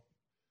time ago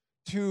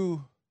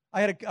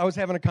I was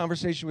having a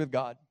conversation with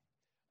God,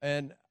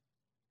 and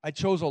I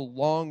chose a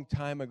long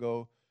time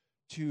ago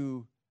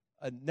to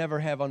never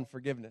have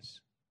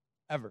unforgiveness,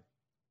 ever.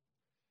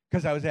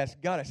 Because I was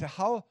asking God, I said,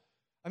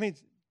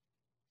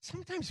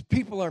 sometimes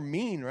people are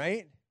mean,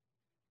 right?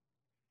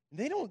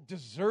 They don't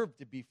deserve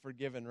to be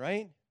forgiven,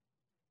 right?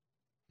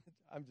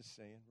 I'm just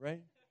saying,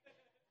 right?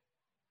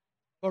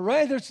 But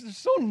right, they're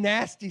so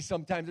nasty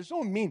sometimes. They're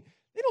so mean.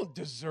 They don't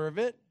deserve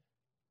it.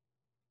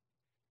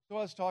 So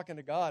I was talking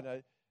to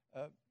God.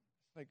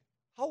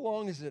 How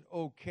long is it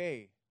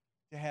okay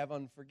to have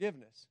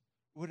unforgiveness?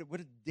 Would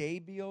a day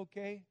be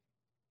okay?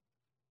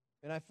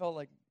 And I felt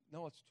like,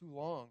 no, it's too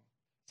long.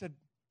 I said,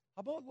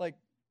 how about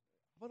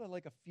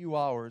a few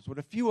hours? Would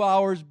a few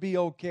hours be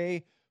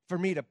okay for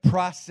me to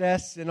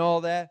process and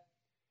all that?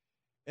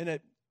 And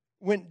it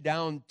went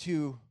down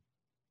to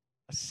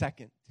a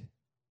second.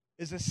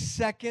 Is a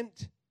second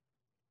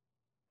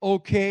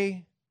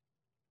okay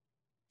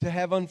to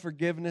have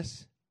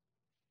unforgiveness?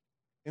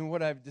 And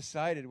what I've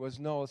decided was,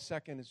 no, a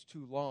second is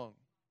too long.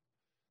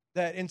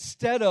 That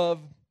instead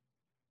of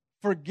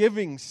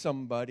forgiving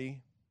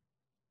somebody,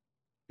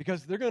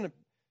 because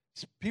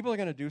people are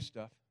going to do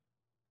stuff,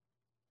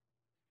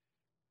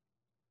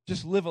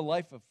 just live a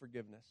life of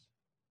forgiveness.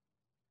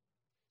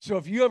 So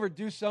if you ever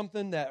do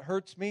something that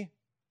hurts me,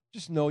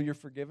 just know you're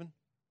forgiven.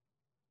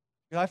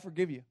 And I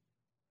forgive you.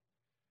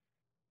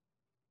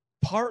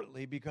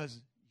 Partly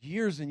because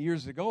years and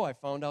years ago I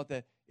found out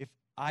that if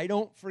I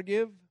don't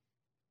forgive,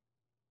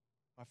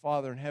 my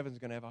Father in heaven is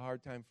going to have a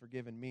hard time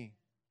forgiving me.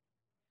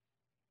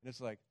 And it's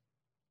like,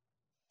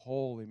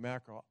 holy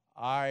mackerel,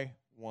 I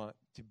want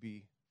to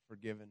be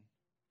forgiven.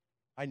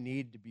 I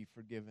need to be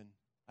forgiven.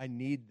 I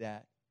need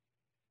that.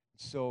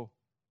 So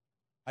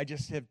I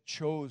just have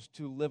chose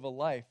to live a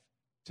life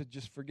to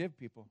just forgive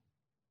people.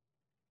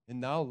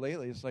 And now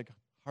lately it's like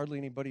hardly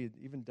anybody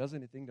even does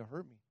anything to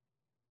hurt me.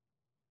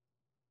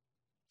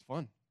 It's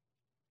fun.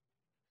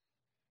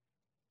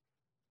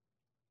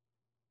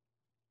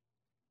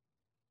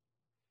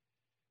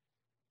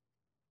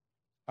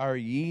 Are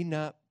ye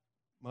not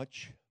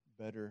much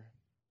better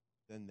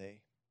than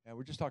they? Yeah,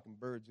 we're just talking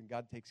birds, and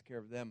God takes care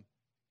of them.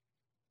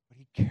 But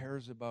He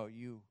cares about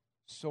you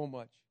so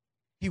much.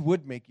 He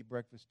would make you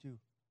breakfast too.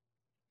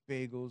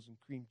 Bagels and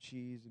cream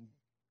cheese and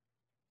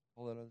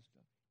all that other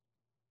stuff.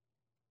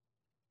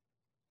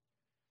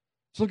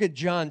 Let's look at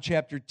John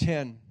chapter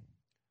 10,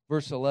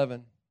 verse 11.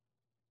 It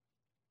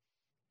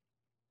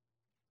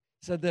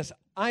said this,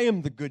 I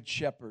am the good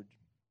shepherd,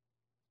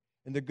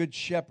 and the good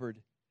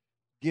shepherd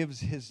gives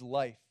his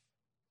life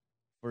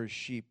for his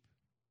sheep.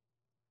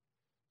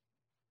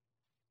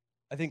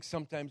 I think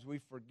sometimes we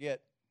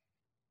forget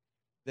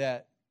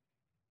that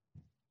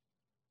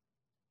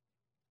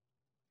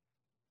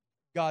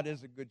God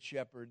is a good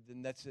shepherd,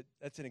 and that's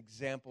an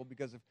example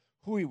because of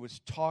who he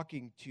was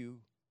talking to.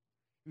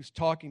 He was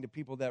talking to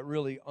people that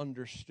really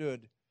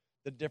understood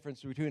the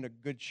difference between a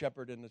good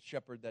shepherd and a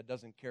shepherd that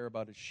doesn't care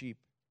about his sheep.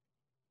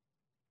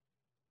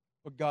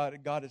 But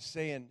God is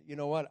saying, you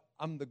know what?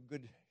 I'm the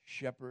good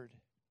shepherd,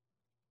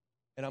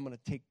 and I'm going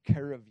to take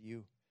care of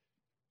you.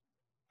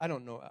 I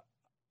don't know.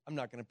 I'm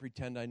not going to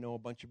pretend I know a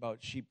bunch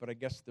about sheep, but I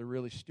guess they're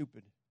really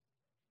stupid.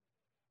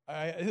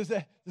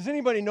 Does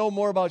anybody know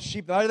more about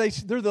sheep? They're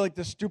like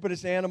the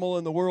stupidest animal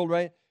in the world,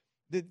 right?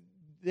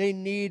 They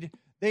need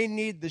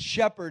the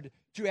shepherd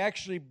to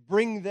actually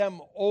bring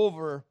them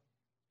over.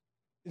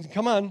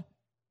 Come on.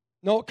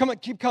 No, come on,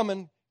 keep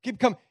coming. Keep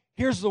coming.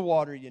 Here's the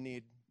water you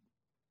need.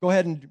 Go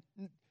ahead and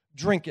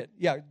drink it.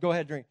 Yeah, go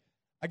ahead, drink.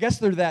 I guess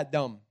they're that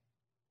dumb.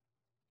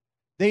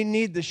 They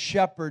need the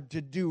shepherd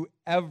to do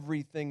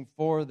everything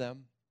for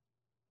them.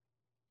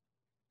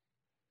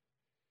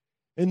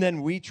 And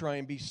then we try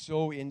and be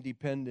so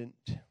independent.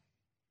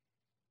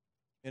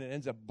 And it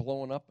ends up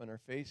blowing up in our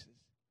faces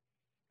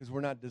because we're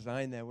not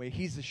designed that way.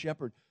 He's the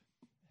shepherd.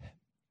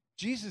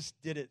 Jesus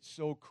did it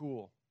so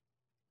cool.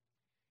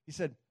 He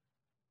said,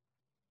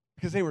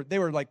 because they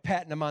were like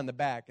patting him on the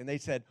back, and they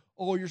said,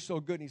 oh, you're so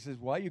good. And he says,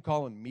 why are you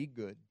calling me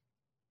good?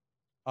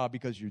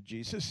 Because you're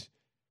Jesus.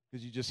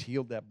 Because you just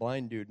healed that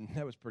blind dude, and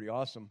that was pretty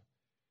awesome.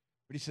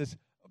 But he says,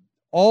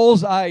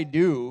 alls I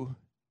do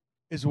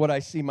is what I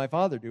see my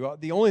Father do.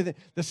 The only thing,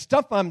 the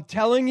stuff I'm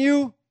telling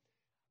you,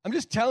 I'm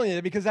just telling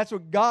you because that's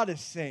what God is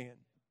saying.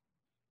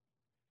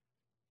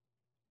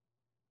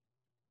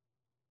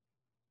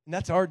 And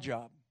that's our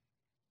job.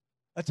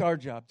 That's our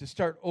job, to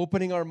start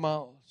opening our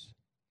mouths,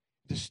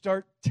 to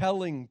start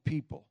telling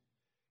people,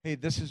 hey,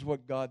 this is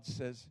what God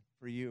says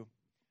for you.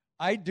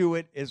 I do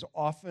it as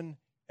often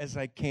as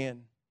I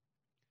can.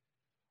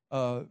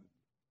 I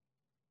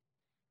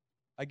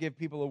give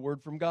people a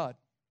word from God.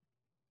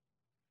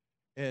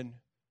 And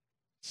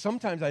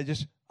sometimes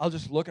I'll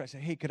just look and I say,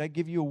 hey, could I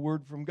give you a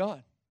word from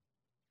God?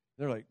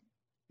 They're like,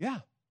 yeah.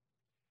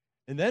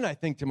 And then I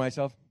think to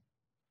myself,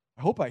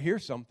 I hope I hear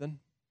something.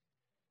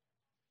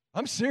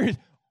 I'm serious.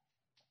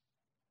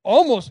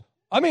 All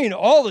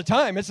the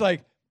time. It's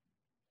like,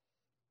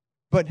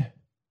 but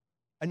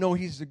I know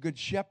He's a good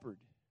shepherd.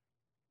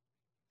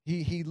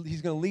 He's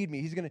going to lead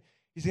me. He's going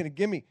to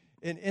give me.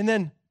 And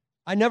then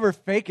I never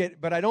fake it,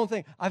 but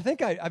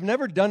I've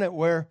never done it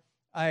where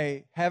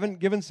I haven't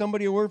given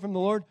somebody a word from the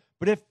Lord.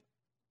 But if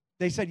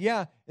they said,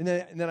 yeah, and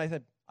then I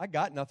said, I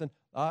got nothing.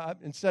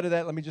 Instead of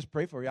that, let me just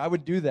pray for you. I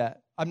would do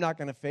that. I'm not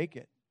going to fake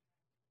it.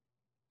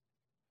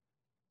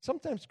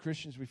 Sometimes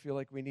Christians, we feel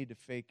like we need to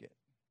fake it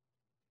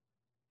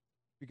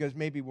because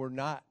maybe we're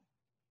not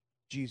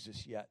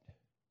Jesus yet.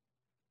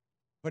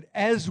 But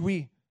as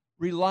we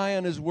rely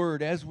on His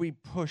word, as we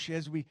push,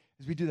 as we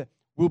do that,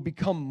 we'll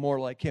become more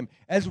like Him.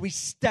 As we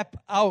step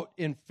out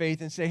in faith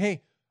and say,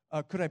 hey,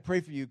 could I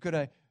pray for you? Could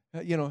I,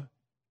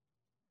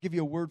 give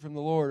you a word from the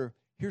Lord? Or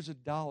here's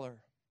 $1.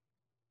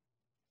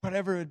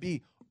 Whatever it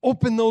be.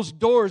 Open those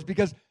doors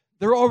because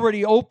they're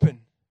already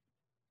open.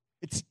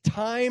 It's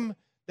time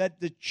that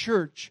the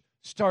church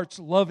starts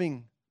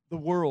loving the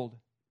world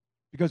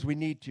because we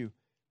need to,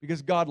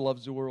 because God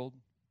loves the world.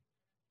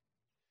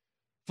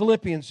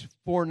 Philippians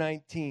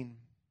 4:19.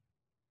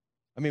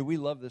 We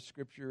love this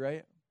scripture,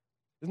 right?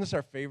 Isn't this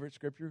our favorite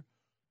scripture?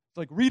 It's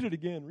like, read it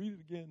again.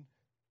 It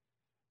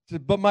says,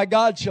 but my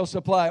God shall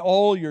supply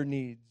all your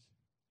needs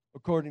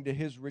according to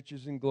His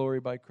riches and glory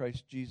by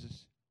Christ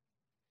Jesus.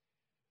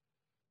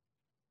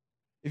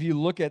 If you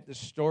look at this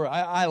story,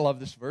 I love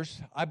this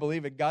verse. I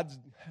believe it.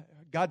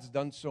 God's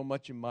done so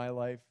much in my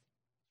life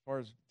as far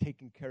as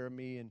taking care of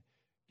me and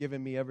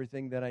giving me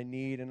everything that I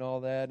need and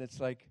all that. And it's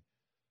like,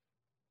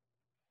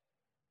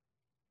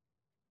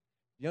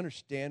 you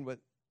understand what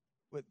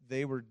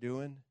they were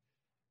doing?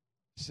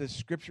 It says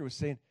Scripture was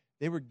saying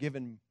they were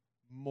given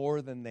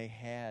more than they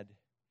had.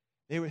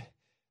 They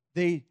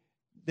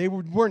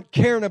weren't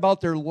caring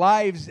about their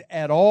lives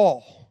at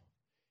all.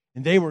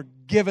 And they were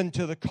given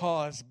to the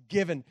cause,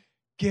 given.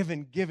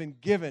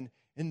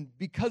 And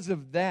because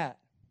of that,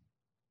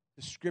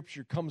 the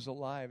Scripture comes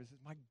alive. It says,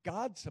 my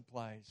God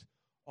supplies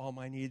all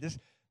my need.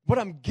 What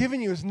I'm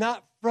giving you is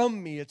not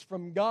from me, it's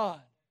from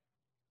God.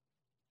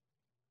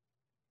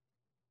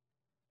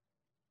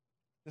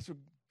 That's what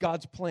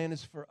God's plan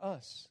is for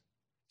us.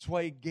 That's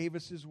why He gave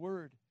us His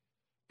word.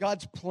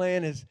 God's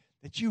plan is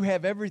that you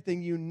have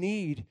everything you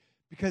need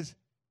because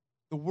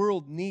the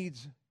world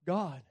needs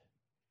God.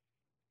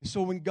 And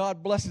so when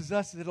God blesses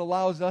us, it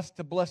allows us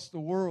to bless the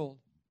world.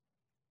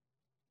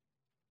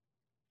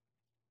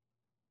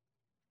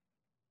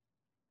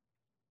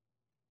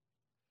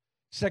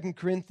 Second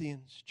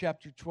Corinthians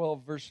chapter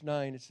 12, verse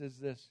 9, it says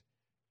this.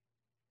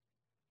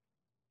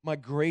 My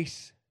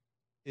grace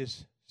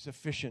is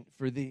sufficient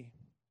for thee,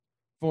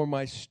 for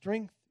my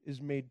strength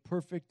is made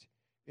perfect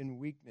in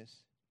weakness.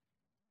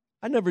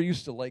 I never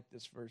used to like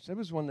this verse. It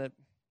was one that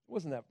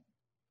wasn't that.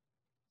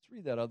 Let's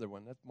read that other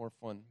one. That's more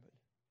fun.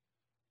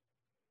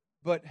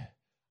 But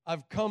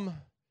I've come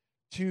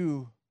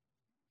to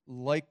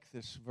like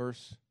this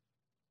verse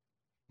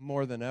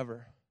more than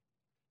ever.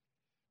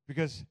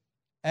 Because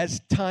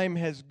as time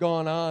has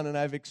gone on and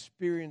I've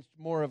experienced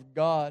more of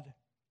God,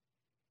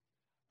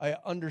 I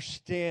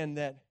understand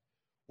that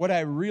what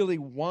I really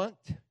want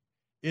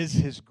is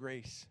His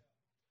grace.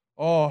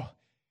 Oh,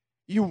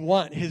 you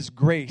want His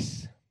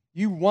grace.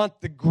 You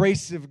want the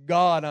grace of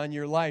God on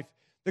your life.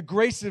 The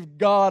grace of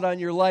God on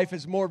your life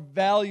is more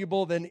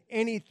valuable than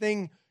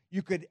anything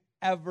you could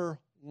ever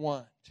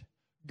want.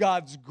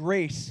 God's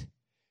grace.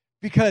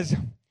 Because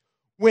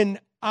when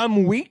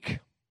I'm weak,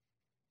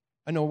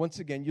 I know once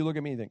again, you look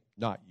at me and think,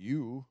 not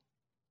you,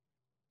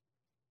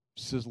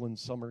 Sizzlin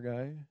summer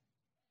guy.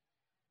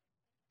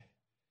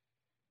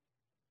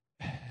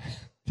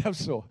 That was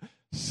so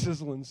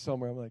sizzling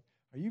summer. I'm like,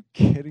 are you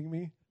kidding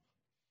me?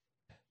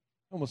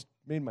 Almost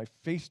made my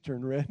face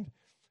turn red.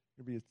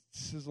 It'd be a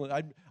sizzling.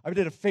 I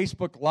did a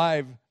Facebook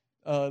Live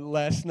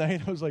last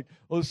night. I was like,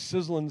 oh,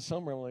 sizzling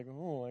summer. I'm like,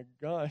 oh my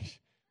gosh,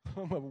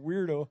 I'm a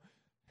weirdo.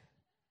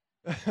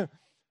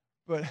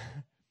 But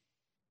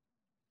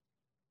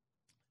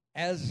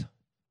as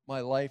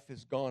my life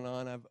has gone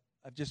on,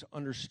 I've just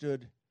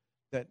understood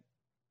that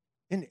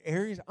in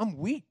areas I'm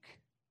weak.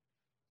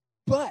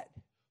 But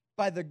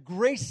by the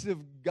grace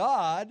of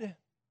God,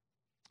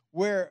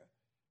 where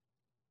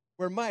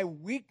my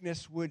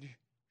weakness would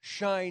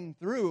shine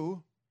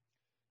through,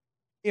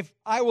 if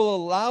I will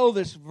allow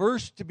this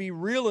verse to be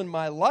real in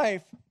my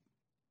life,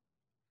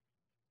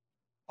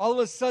 all of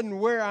a sudden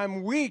where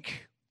I'm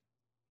weak,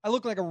 I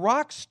look like a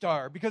rock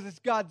star because it's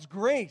God's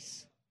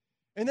grace.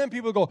 And then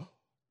people go,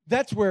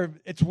 that's where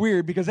it's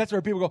weird, because that's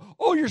where people go,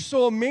 oh, you're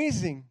so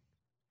amazing.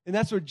 And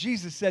that's what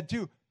Jesus said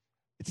too.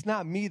 It's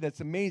not me that's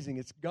amazing,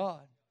 it's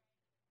God.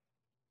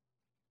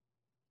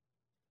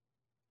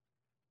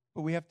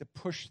 But we have to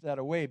push that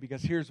away,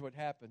 because here's what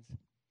happens.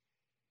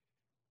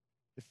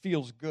 It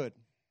feels good.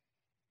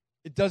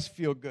 It does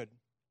feel good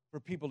for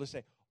people to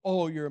say,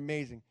 oh, you're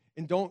amazing.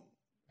 And don't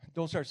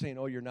start saying,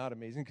 oh, you're not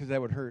amazing, because that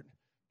would hurt.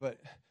 But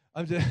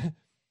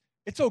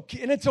it's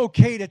okay, and it's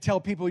okay to tell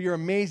people you're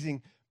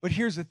amazing. But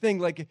here's the thing,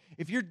 like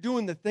if you're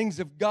doing the things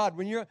of God,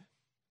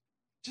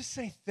 just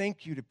say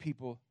thank you to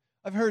people.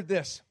 I've heard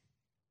this,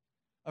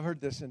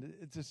 and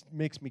it just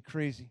makes me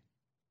crazy.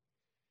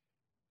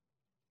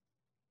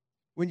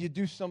 When you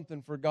do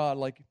something for God,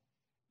 like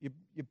you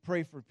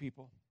pray for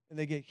people, and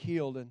they get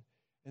healed, and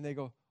they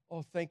go,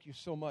 oh, thank you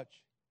so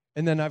much.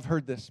 And then I've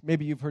heard this.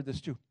 Maybe you've heard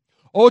this too.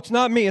 Oh, it's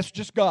not me. It's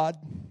just God.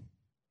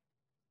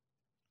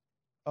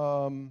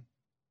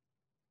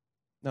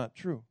 Not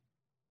true.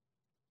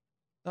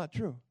 Not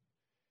true.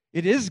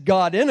 It is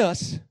God in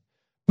us,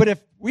 but if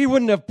we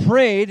wouldn't have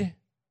prayed,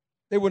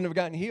 they wouldn't have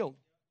gotten healed.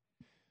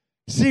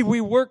 See,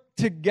 we work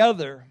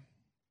together.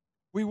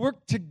 We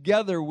work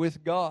together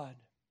with God.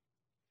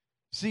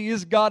 See,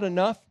 is God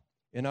enough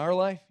in our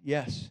life?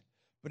 Yes.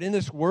 But in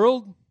this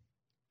world,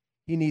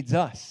 He needs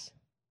us.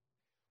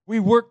 We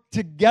work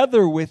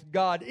together with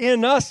God.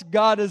 In us,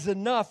 God is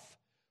enough.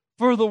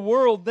 For the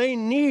world, they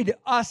need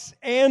us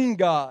and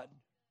God.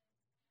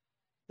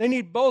 They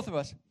need both of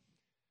us.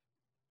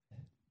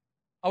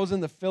 I was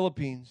in the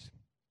Philippines.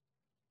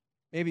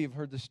 Maybe you've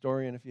heard this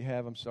story, and if you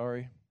have, I'm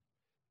sorry.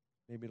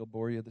 Maybe it'll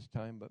bore you this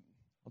time, but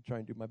I'll try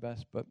and do my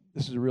best. But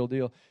this is a real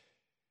deal.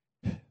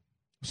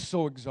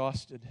 So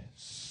exhausted.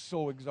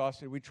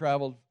 We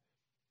traveled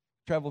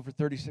for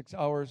 36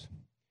 hours.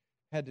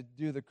 Had to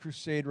do the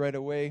crusade right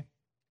away.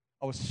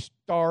 I was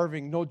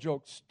starving, no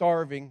joke,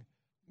 starving.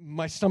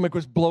 My stomach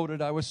was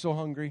bloated. I was so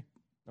hungry.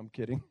 I'm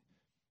kidding.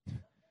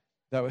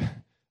 That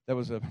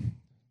was a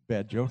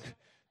bad joke.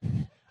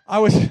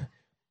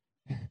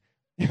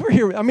 You ever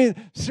hear, I mean,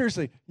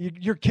 seriously,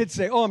 your kids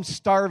say, oh, I'm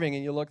starving,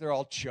 and you look, they're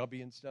all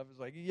chubby and stuff. It's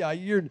like, yeah,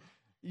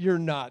 you're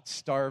not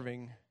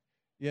starving.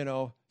 You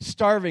know,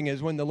 starving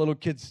is when the little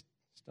kid's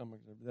stomach,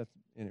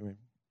 anyway.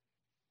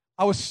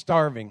 I was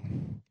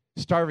starving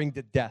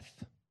to death.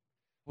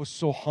 I was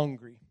so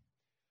hungry.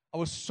 I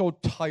was so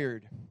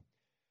tired.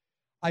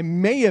 I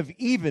may have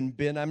even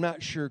been, I'm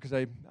not sure because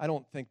I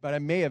don't think, but I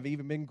may have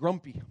even been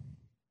grumpy.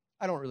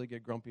 I don't really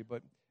get grumpy,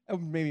 but that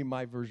was maybe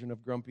my version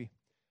of grumpy.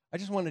 I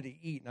just wanted to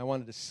eat and I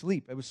wanted to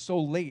sleep. It was so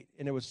late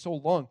and it was so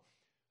long.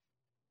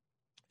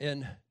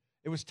 And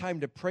it was time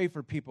to pray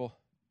for people.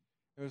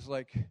 It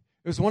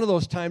was one of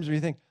those times where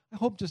you think, I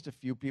hope just a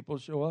few people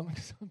show up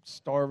because I'm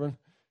starving.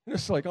 And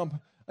it's like,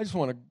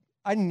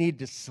 I need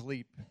to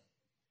sleep.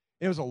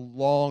 It was a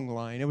long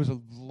line.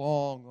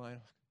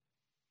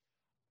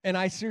 And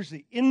I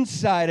seriously,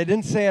 inside, I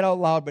didn't say it out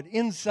loud, but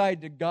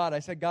inside to God, I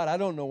said, God, I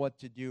don't know what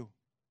to do.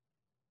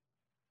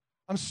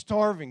 I'm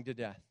starving to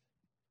death.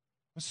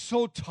 I'm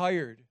so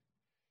tired.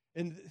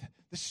 And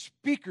the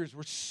speakers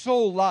were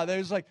so loud. It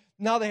was like,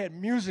 now they had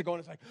music on.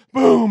 It's like,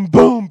 boom,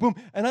 boom, boom.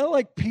 And I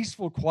like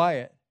peaceful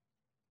quiet.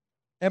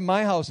 At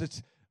my house,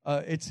 it's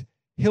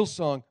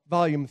Hillsong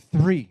Volume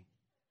 3.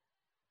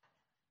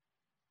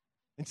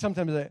 And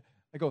sometimes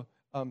I go,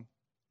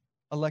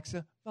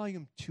 Alexa,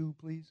 Volume 2,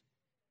 please.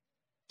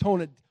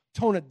 Tone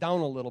it down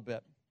a little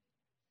bit.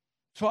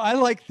 So I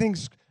like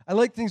things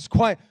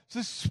quiet. So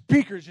the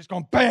speaker's just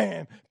going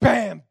bam,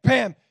 bam,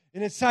 bam.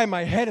 And inside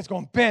my head it's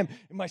going bam.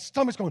 And my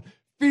stomach's going,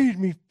 feed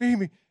me.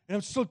 And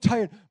I'm so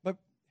tired. But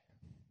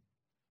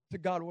to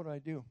God,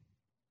 what do?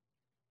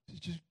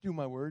 Just do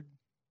my word.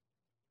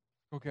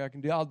 Okay,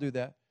 I'll do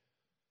that.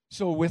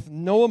 So with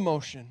no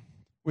emotion,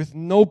 with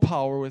no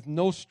power, with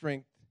no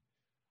strength,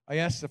 I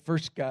asked the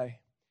first guy.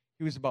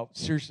 He was about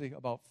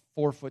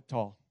 4 foot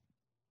tall.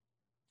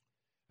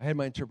 I had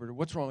my interpreter.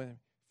 What's wrong with him?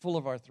 Full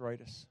of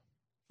arthritis.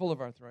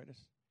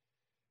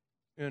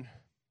 And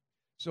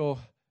so,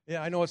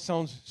 yeah, I know it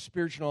sounds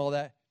spiritual and all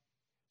that.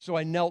 So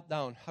I knelt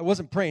down. I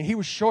wasn't praying. He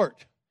was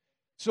short.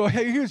 So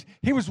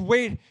he was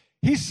way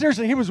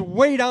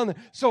down there.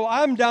 So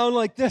I'm down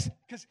like this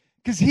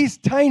because he's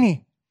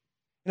tiny.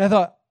 And I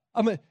thought,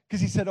 because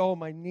he said, oh,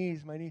 my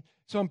knees.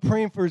 So I'm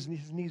praying for his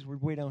knees were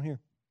way down here.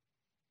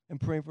 I'm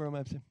praying for him.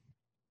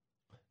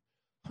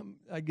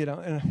 I get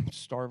out and I'm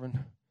starving,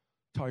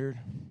 tired.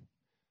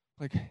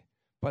 Like,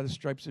 by the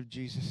stripes of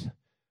Jesus,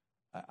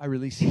 I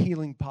release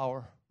healing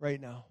power right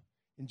now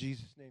in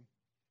Jesus' name.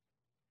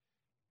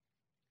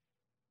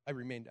 I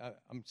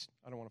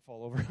don't want to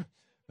fall over.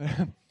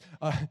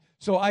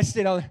 So I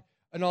stayed down there,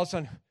 and all of a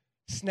sudden,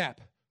 snap,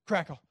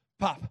 crackle,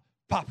 pop,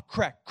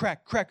 crack,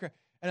 crack, crack, crack.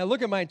 And I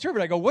look at my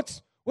interpreter. I go,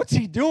 what's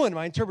he doing?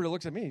 My interpreter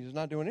looks at me. He's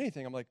not doing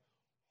anything. I'm like,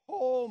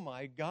 oh,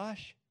 my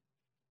gosh.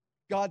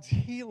 God's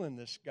healing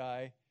this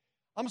guy.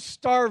 I'm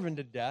starving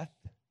to death.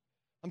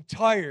 I'm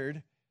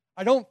tired.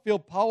 I don't feel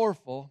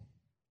powerful.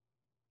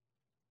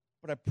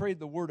 But I prayed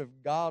the word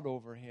of God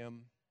over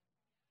him.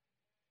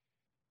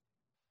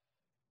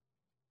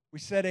 We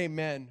said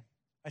amen.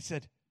 I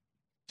said,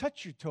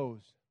 touch your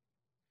toes.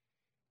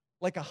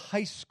 Like a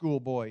high school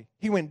boy.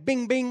 He went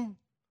bing, bing,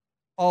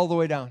 all the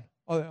way down.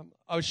 Oh,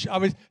 I was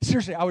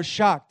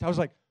shocked. I was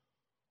like,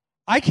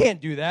 I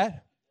can't do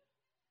that.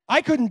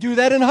 I couldn't do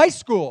that in high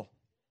school.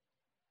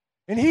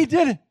 And he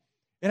did it.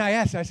 And I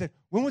asked him, I said,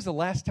 when was the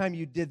last time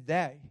you did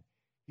that?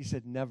 He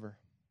said, never.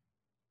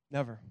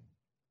 Never.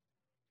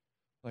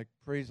 Like,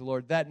 praise the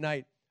Lord. That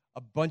night,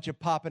 a bunch of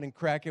popping and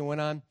cracking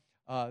went on.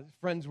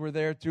 Friends were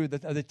there, too.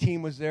 The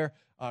team was there.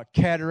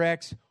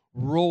 Cataracts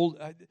rolled.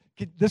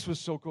 This was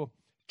so cool.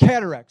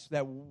 Cataracts,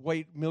 that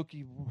white,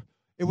 milky,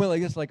 it went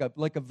like this,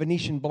 like a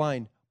Venetian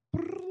blind.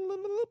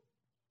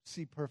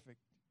 See perfect.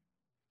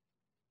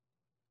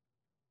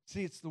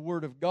 See, it's the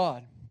Word of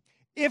God.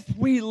 If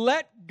we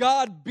let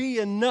God be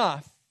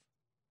enough,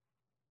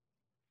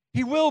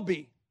 He will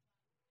be.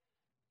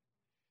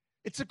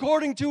 It's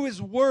according to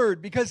His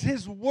Word, because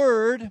His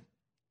Word,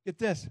 get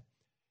this,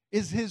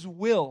 is His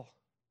will.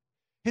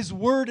 His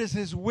Word is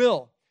His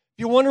will.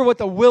 If you wonder what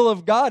the will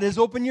of God is,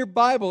 open your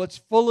Bible. It's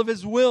full of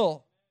His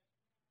will.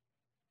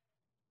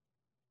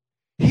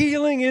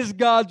 Healing is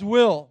God's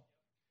will.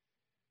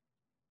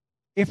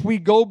 If we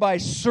go by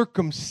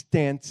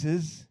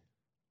circumstances,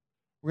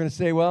 we're going to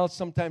say, well,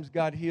 sometimes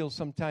God heals,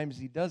 sometimes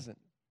He doesn't.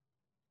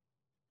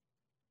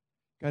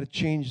 Got to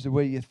change the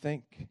way you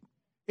think.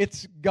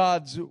 It's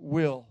God's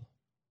will.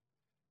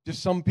 Do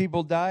some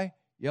people die?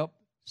 Yep,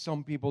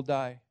 some people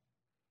die.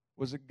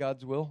 Was it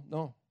God's will?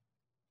 No.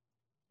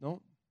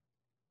 No.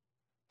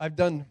 I've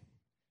done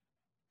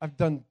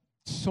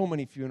so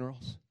many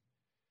funerals.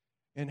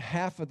 And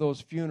half of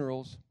those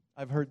funerals,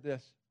 I've heard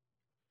this.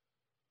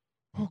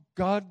 Oh,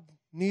 God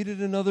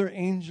needed another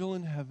angel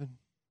in heaven.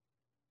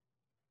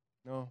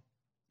 No,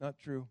 not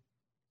true.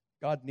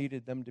 God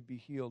needed them to be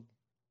healed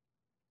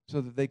so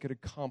that they could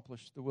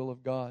accomplish the will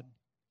of God.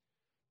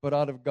 But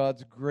out of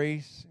God's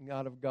grace and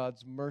out of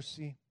God's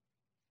mercy,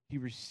 He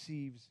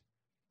receives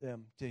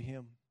them to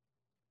Him.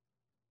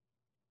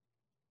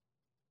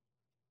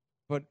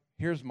 But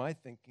here's my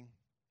thinking.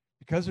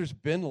 Because there's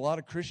been a lot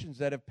of Christians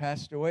that have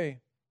passed away,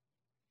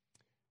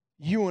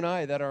 you and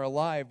I that are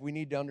alive, we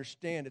need to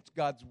understand it's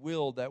God's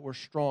will that we're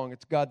strong.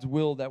 It's God's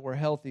will that we're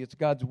healthy. It's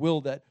God's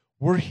will that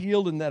we're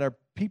healed and that our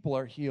people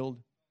are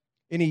healed.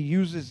 And He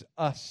uses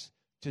us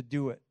to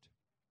do it.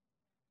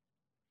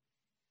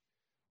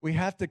 We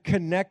have to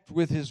connect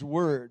with His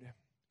Word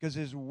because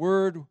His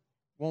Word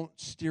won't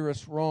steer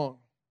us wrong.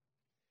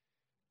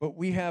 But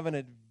we have an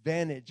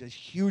advantage, a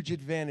huge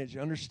advantage.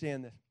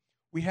 Understand this.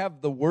 We have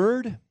the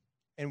Word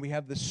and we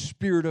have the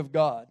Spirit of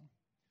God.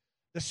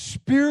 The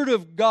Spirit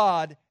of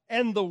God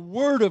and the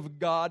Word of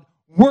God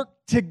work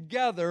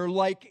together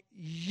like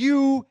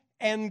you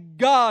and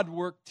God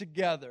work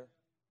together.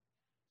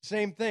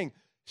 Same thing.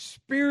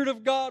 Spirit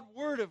of God,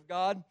 Word of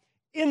God,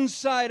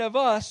 inside of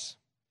us.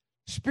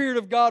 Spirit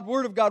of God,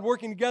 Word of God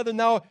working together.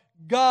 Now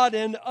God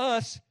and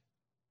us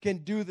can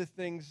do the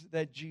things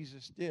that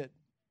Jesus did.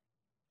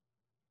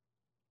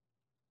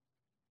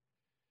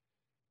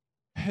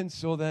 And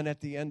so then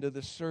at the end of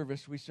the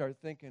service, we start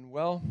thinking,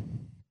 well,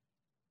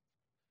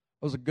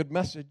 that was a good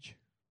message.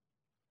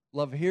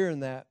 Love hearing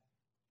that.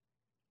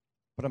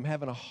 But I'm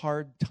having a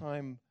hard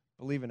time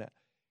believing it.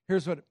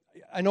 Here's what,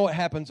 I know it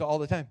happens all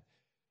the time.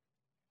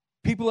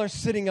 People are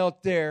sitting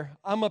out there.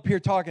 I'm up here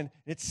talking.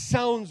 It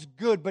sounds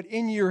good, but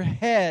in your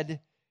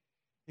head,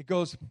 it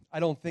goes, I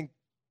don't think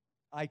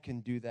I can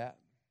do that.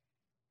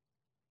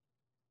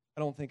 I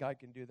don't think I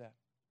can do that.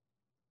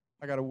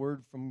 I got a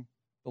word from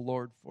the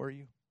Lord for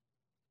you.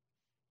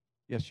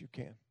 Yes, you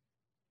can.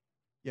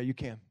 Yeah, you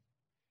can.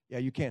 Yeah,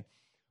 you can.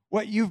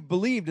 What you've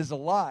believed is a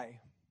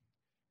lie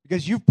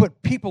because you've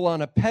put people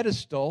on a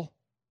pedestal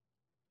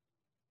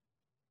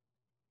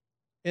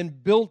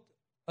and built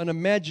an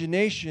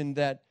imagination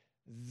that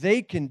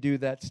they can do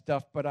that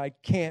stuff, but I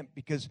can't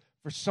because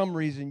for some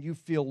reason you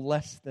feel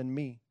less than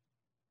me.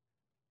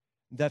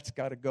 That's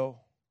got to go.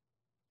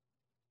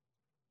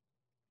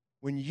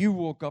 When you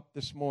woke up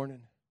this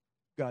morning,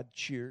 God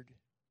cheered.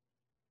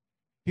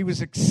 He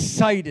was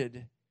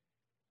excited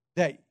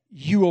that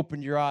you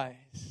opened your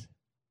eyes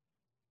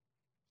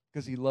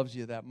because He loves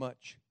you that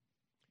much.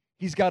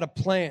 He's got a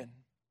plan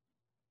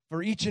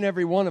for each and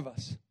every one of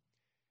us,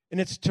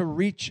 and it's to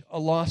reach a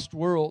lost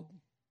world.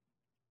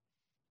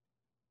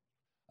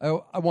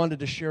 I wanted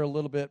to share a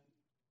little bit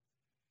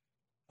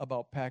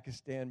about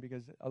Pakistan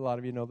because a lot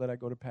of you know that I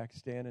go to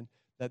Pakistan and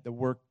that the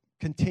work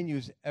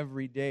continues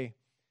every day.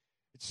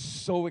 It's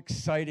so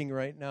exciting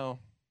right now.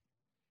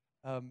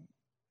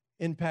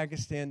 In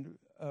Pakistan,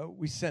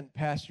 we sent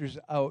pastors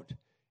out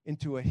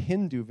into a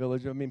Hindu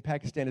village. I mean,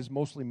 Pakistan is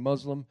mostly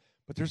Muslim,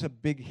 but there's a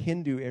big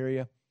Hindu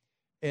area.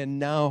 And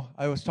now,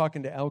 I was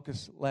talking to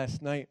Alcus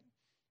last night,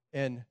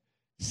 and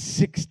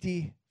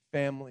 60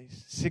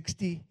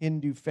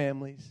 Hindu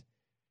families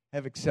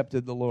have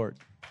accepted the Lord.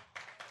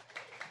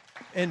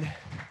 And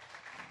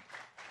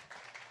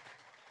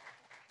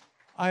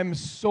I'm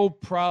so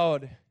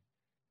proud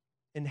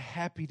and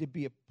happy to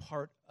be a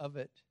part of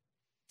it,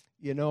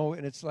 you know,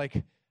 and it's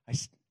like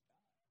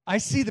I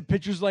see the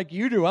pictures like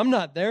you do. I'm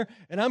not there,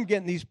 and I'm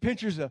getting these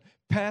pictures of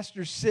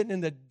pastors sitting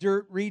in the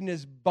dirt reading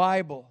his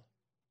Bible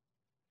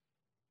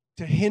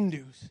to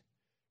Hindus,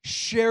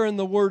 sharing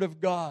the Word of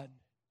God.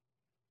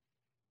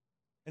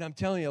 And I'm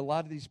telling you, a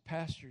lot of these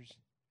pastors,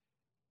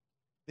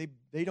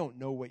 they don't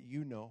know what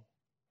you know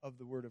of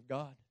the Word of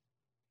God.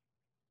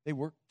 They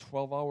work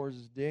 12 hours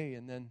a day,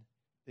 and then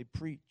they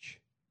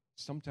preach.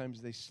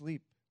 Sometimes they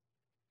sleep.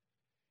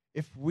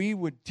 If we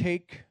would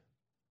take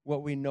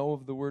what we know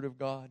of the Word of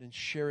God and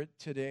share it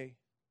today,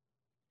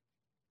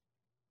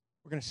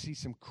 we're going to see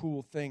some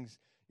cool things.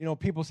 You know,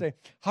 people say,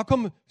 how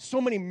come so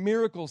many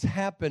miracles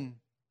happen,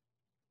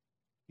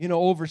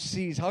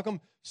 overseas? How come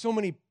so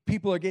many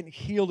people are getting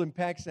healed in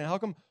Pakistan? How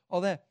come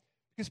all that?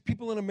 Because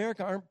people in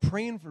America aren't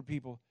praying for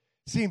people.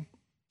 See,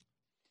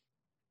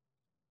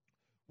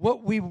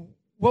 what we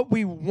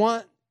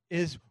want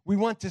is we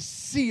want to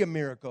see a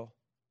miracle.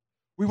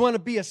 We want to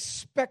be a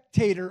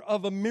spectator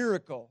of a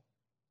miracle.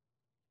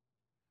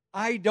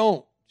 I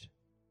don't.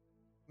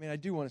 I mean, I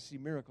do want to see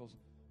miracles.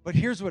 But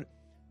here's what,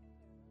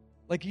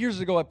 like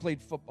years ago I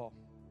played football.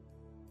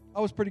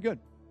 I was pretty good.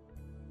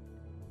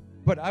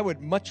 But I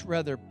would much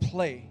rather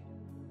play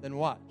than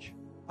watch.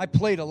 I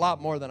played a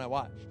lot more than I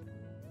watched.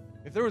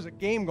 If there was a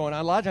game going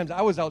on, a lot of times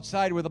I was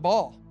outside with a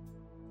ball,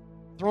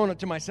 throwing it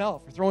to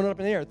myself, or throwing it up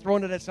in the air,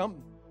 throwing it at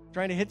something,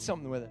 trying to hit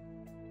something with it.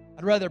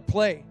 I'd rather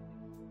play.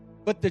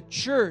 But the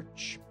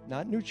church,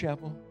 not New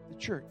Chapel, the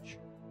church,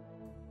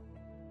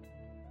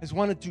 has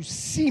wanted to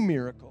see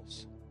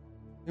miracles.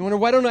 You wonder,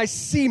 why don't I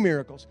see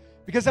miracles?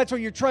 Because that's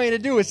what you're trying to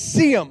do, is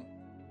see them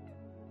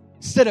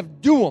instead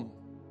of do them.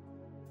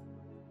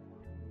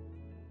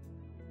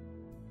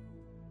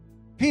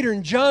 Peter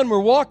and John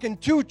were walking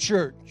to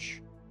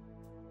church.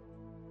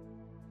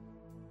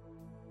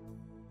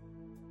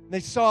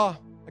 They saw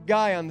a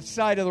guy on the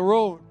side of the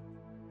road.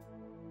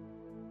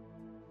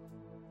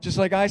 Just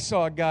like I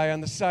saw a guy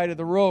on the side of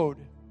the road.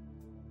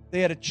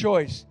 They had a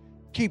choice.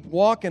 Keep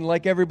walking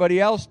like everybody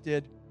else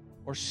did,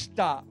 or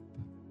stop.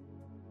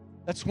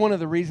 That's one of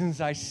the reasons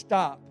I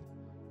stop.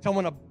 I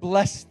want to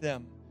bless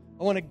them.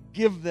 I want to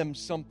give them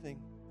something.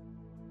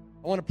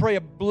 I want to pray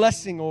a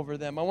blessing over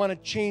them. I want to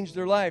change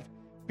their life.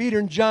 Peter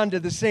and John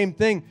did the same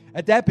thing.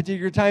 At that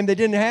particular time, they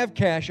didn't have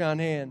cash on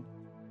hand.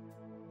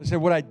 They said,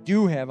 what I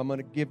do have, I'm going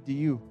to give to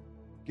you.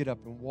 Get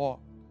up and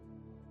walk.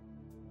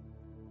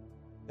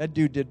 That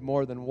dude did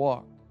more than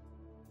walk.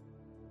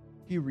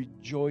 He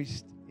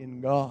rejoiced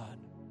in God.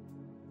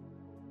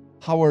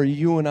 How are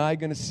you and I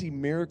going to see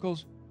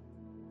miracles?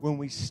 When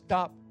we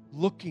stop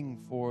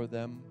looking for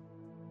them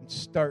and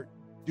start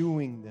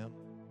doing them.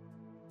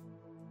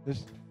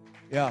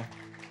 Yeah.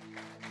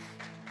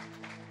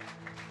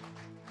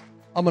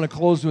 I'm going to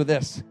close with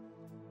this.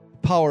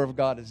 The power of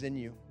God is in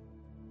you.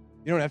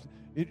 You don't have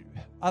to.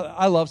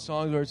 I love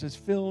songs where it says,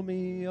 fill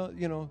me,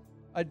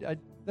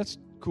 that's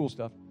cool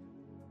stuff.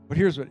 But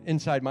here's what,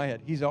 inside my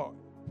head, he's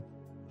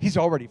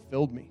already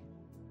filled me.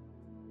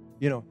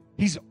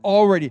 He's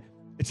already,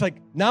 it's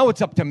like, now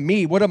it's up to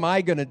me. What am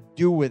I going to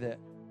do with it?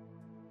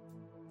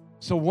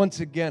 So once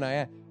again, I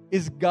ask,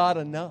 is God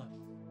enough?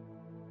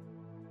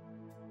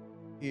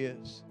 He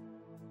is.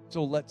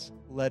 So let's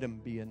let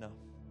him be enough.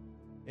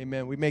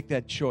 Amen. We make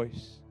that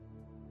choice.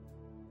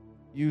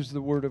 Use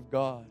the Word of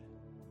God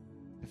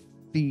to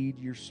feed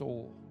your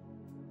soul.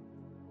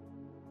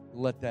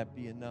 Let that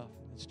be enough.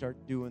 And start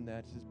doing that.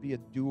 It says, be a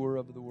doer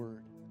of the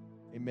Word.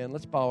 Amen.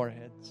 Let's bow our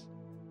heads.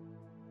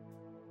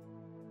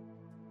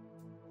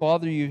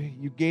 Father,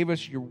 you gave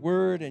us your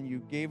Word, and you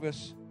gave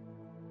us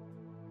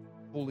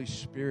Holy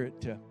Spirit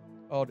to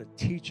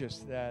teach us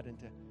that and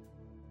to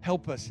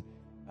help us.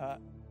 I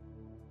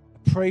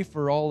pray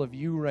for all of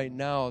you right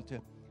now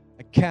to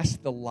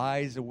cast the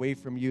lies away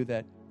from you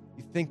that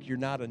you think you're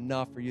not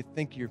enough, or you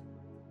think you're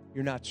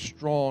not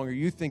strong, or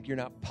you think you're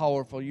not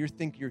powerful, you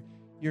think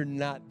you're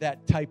not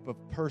that type of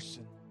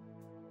person.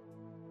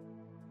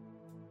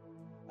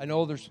 I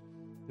know there's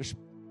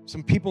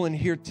some people in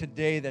here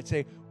today that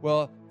say,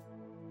 well,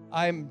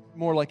 I'm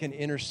more like an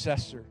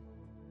intercessor.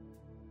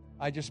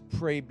 I just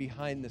pray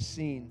behind the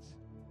scenes,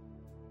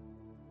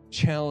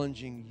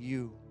 challenging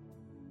you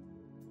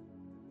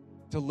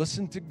to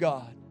listen to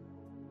God.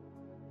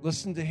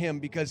 Listen to Him,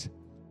 because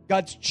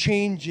God's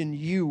changing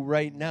you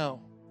right now.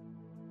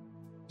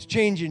 It's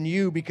changing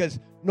you, because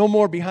no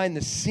more behind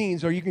the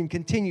scenes, or you can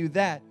continue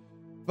that.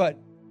 But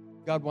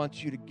God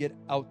wants you to get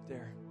out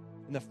there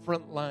in the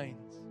front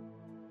lines.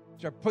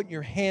 Start putting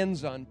your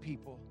hands on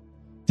people.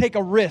 Take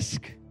a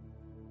risk.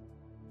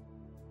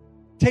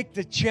 Take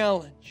the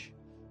challenge.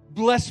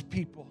 Bless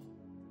people.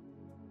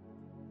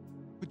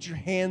 Put your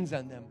hands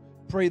on them.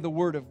 Pray the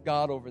Word of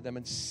God over them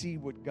and see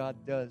what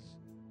God does.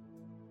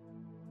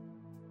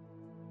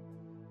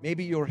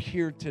 Maybe you're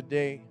here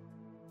today,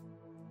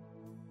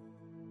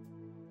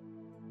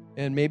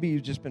 and maybe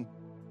you've just been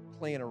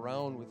playing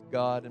around with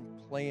God and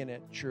playing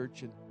at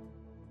church, and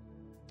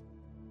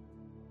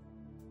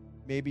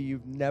maybe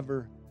you've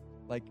never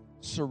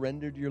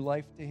surrendered your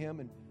life to Him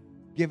and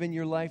given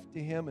your life to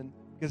Him, and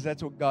because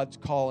that's what God's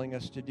calling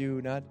us to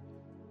do, not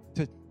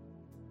to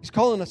He's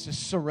calling us to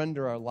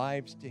surrender our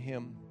lives to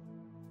Him.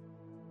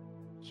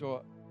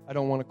 So I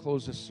don't want to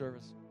close this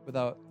service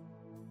without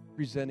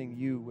presenting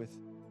you with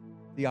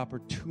the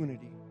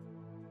opportunity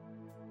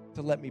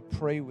to let me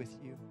pray with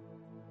you.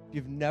 If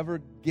you've never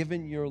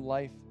given your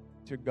life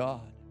to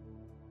God,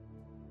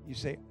 you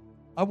say,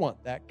 I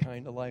want that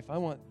kind of life. I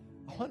want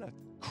a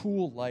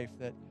cool life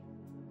that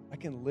I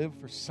can live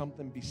for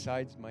something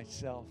besides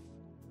myself.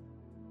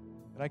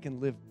 That I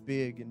can live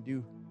big and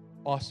do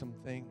awesome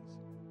things.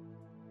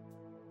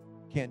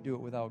 Can't do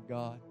it without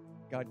God.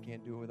 God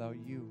can't do it without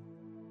you.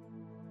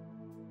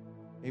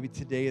 Maybe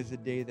today is a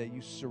day that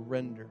you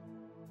surrender.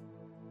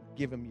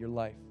 Give Him your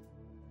life.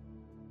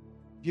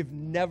 If you've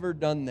never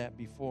done that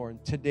before,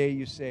 and today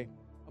you say,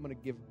 I'm going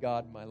to give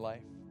God my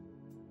life.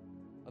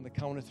 On the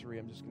count of 3,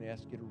 I'm just going to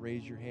ask you to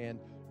raise your hand.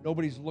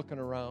 Nobody's looking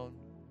around.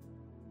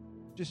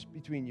 Just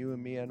between you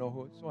and me, I know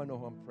who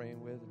I'm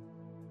praying with.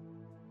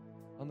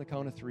 On the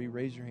count of 3,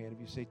 raise your hand. If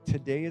you say,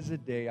 today is a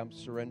day I'm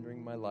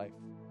surrendering my life.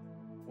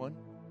 1,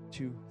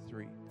 2,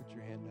 3. Put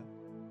your hand up.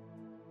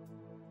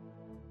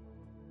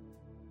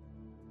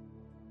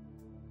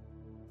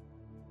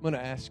 I'm going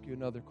to ask you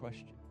another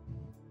question.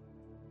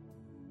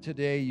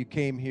 Today you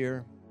came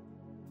here,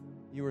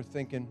 you were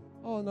thinking,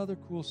 oh, another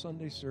cool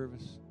Sunday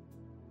service.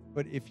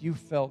 But if you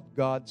felt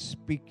God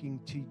speaking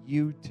to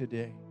you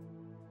today,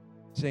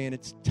 saying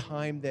it's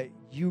time that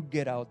you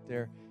get out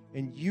there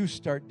and you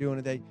start doing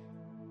it,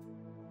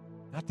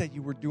 not that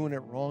you were doing it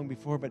wrong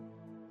before, but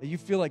that you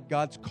feel like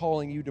God's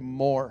calling you to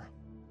more,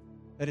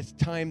 that it's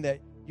time that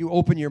you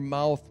open your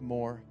mouth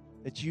more,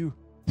 that you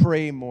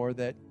pray more,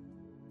 that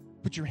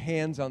put your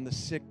hands on the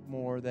sick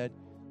more, that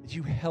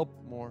you help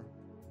more.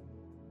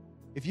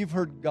 If you've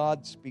heard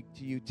God speak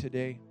to you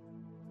today,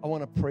 I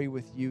want to pray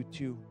with you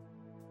too.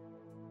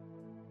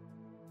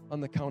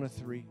 On the count of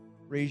 3,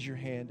 raise your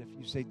hand if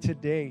you say,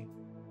 today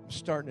I'm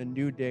starting a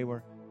new day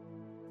where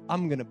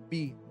I'm going to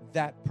be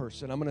that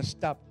person. I'm going to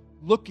stop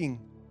looking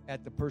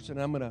at the person.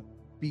 I'm going to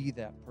be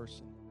that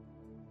person.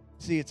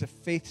 See, it's a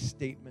faith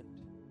statement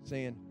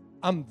saying,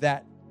 I'm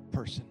that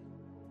person.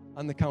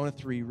 On the count of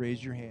 3,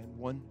 raise your hand.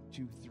 1,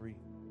 2, 3.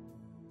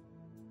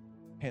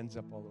 Hands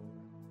up all over.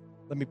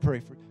 Let me pray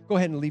for you. Go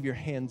ahead and leave your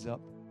hands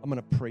up. I'm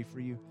going to pray for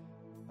you.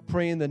 I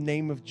pray in the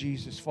name of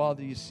Jesus.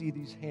 Father, you see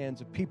these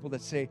hands of people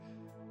that say,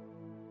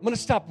 I'm going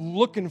to stop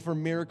looking for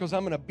miracles.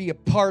 I'm going to be a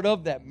part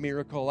of that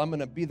miracle. I'm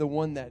going to be the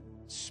one that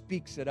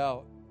speaks it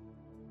out.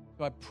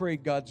 So I pray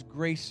God's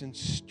grace and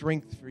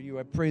strength for you.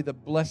 I pray the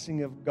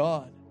blessing of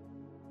God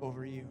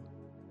over you.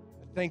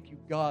 I thank you,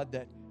 God,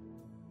 that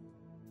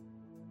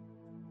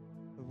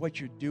with what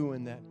you're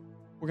doing, that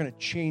we're going to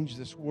change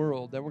this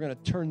world, that we're going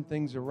to turn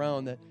things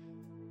around, that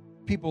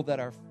people that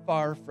are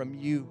far from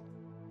you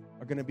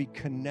are going to be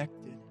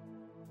connected.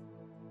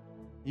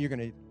 You're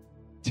going to,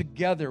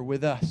 together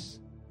with us,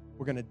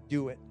 we're going to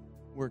do it.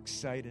 We're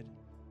excited.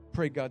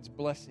 Pray God's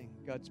blessing,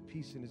 God's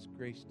peace and His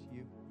grace to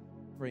you.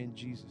 Pray in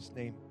Jesus'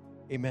 name.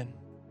 Amen.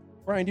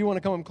 Brian, do you want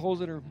to come and close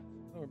it? Oh,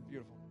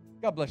 beautiful.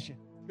 God bless you.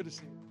 Good to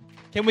see you.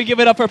 Can we give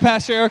it up for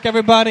Pastor Erik,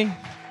 everybody?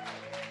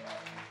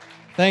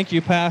 Thank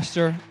you,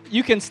 Pastor.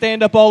 You can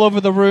stand up all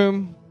over the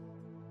room.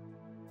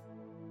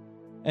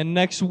 And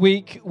next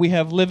week, we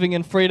have Living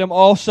in Freedom.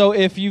 Also,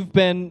 if you've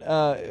been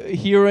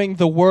hearing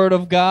the Word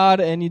of God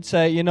and you'd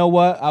say, you know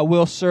what, I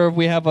will serve,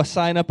 we have a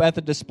sign up at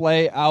the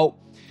display out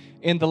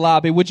in the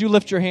lobby. Would you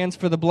lift your hands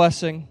for the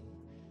blessing?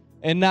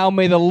 And now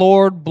may the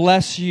Lord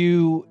bless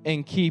you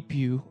and keep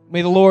you.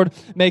 May the Lord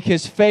make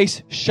His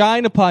face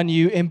shine upon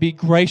you and be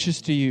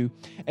gracious to you.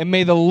 And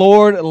may the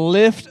Lord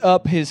lift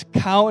up His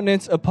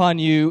countenance upon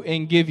you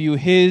and give you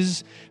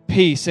His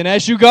peace. And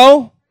as you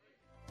go,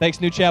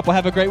 thanks, New Chapel.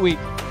 Have a great week.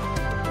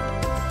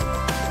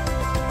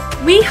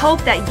 We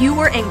hope that you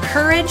were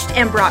encouraged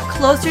and brought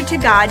closer to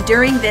God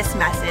during this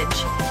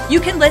message. You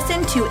can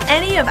listen to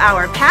any of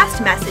our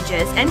past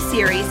messages and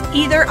series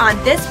either on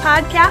this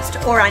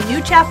podcast or on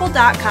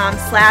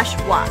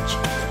newchapel.com/watch.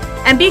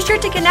 And be sure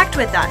to connect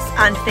with us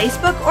on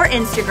Facebook or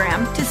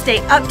Instagram to stay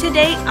up to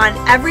date on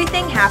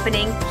everything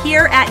happening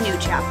here at New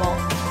Chapel.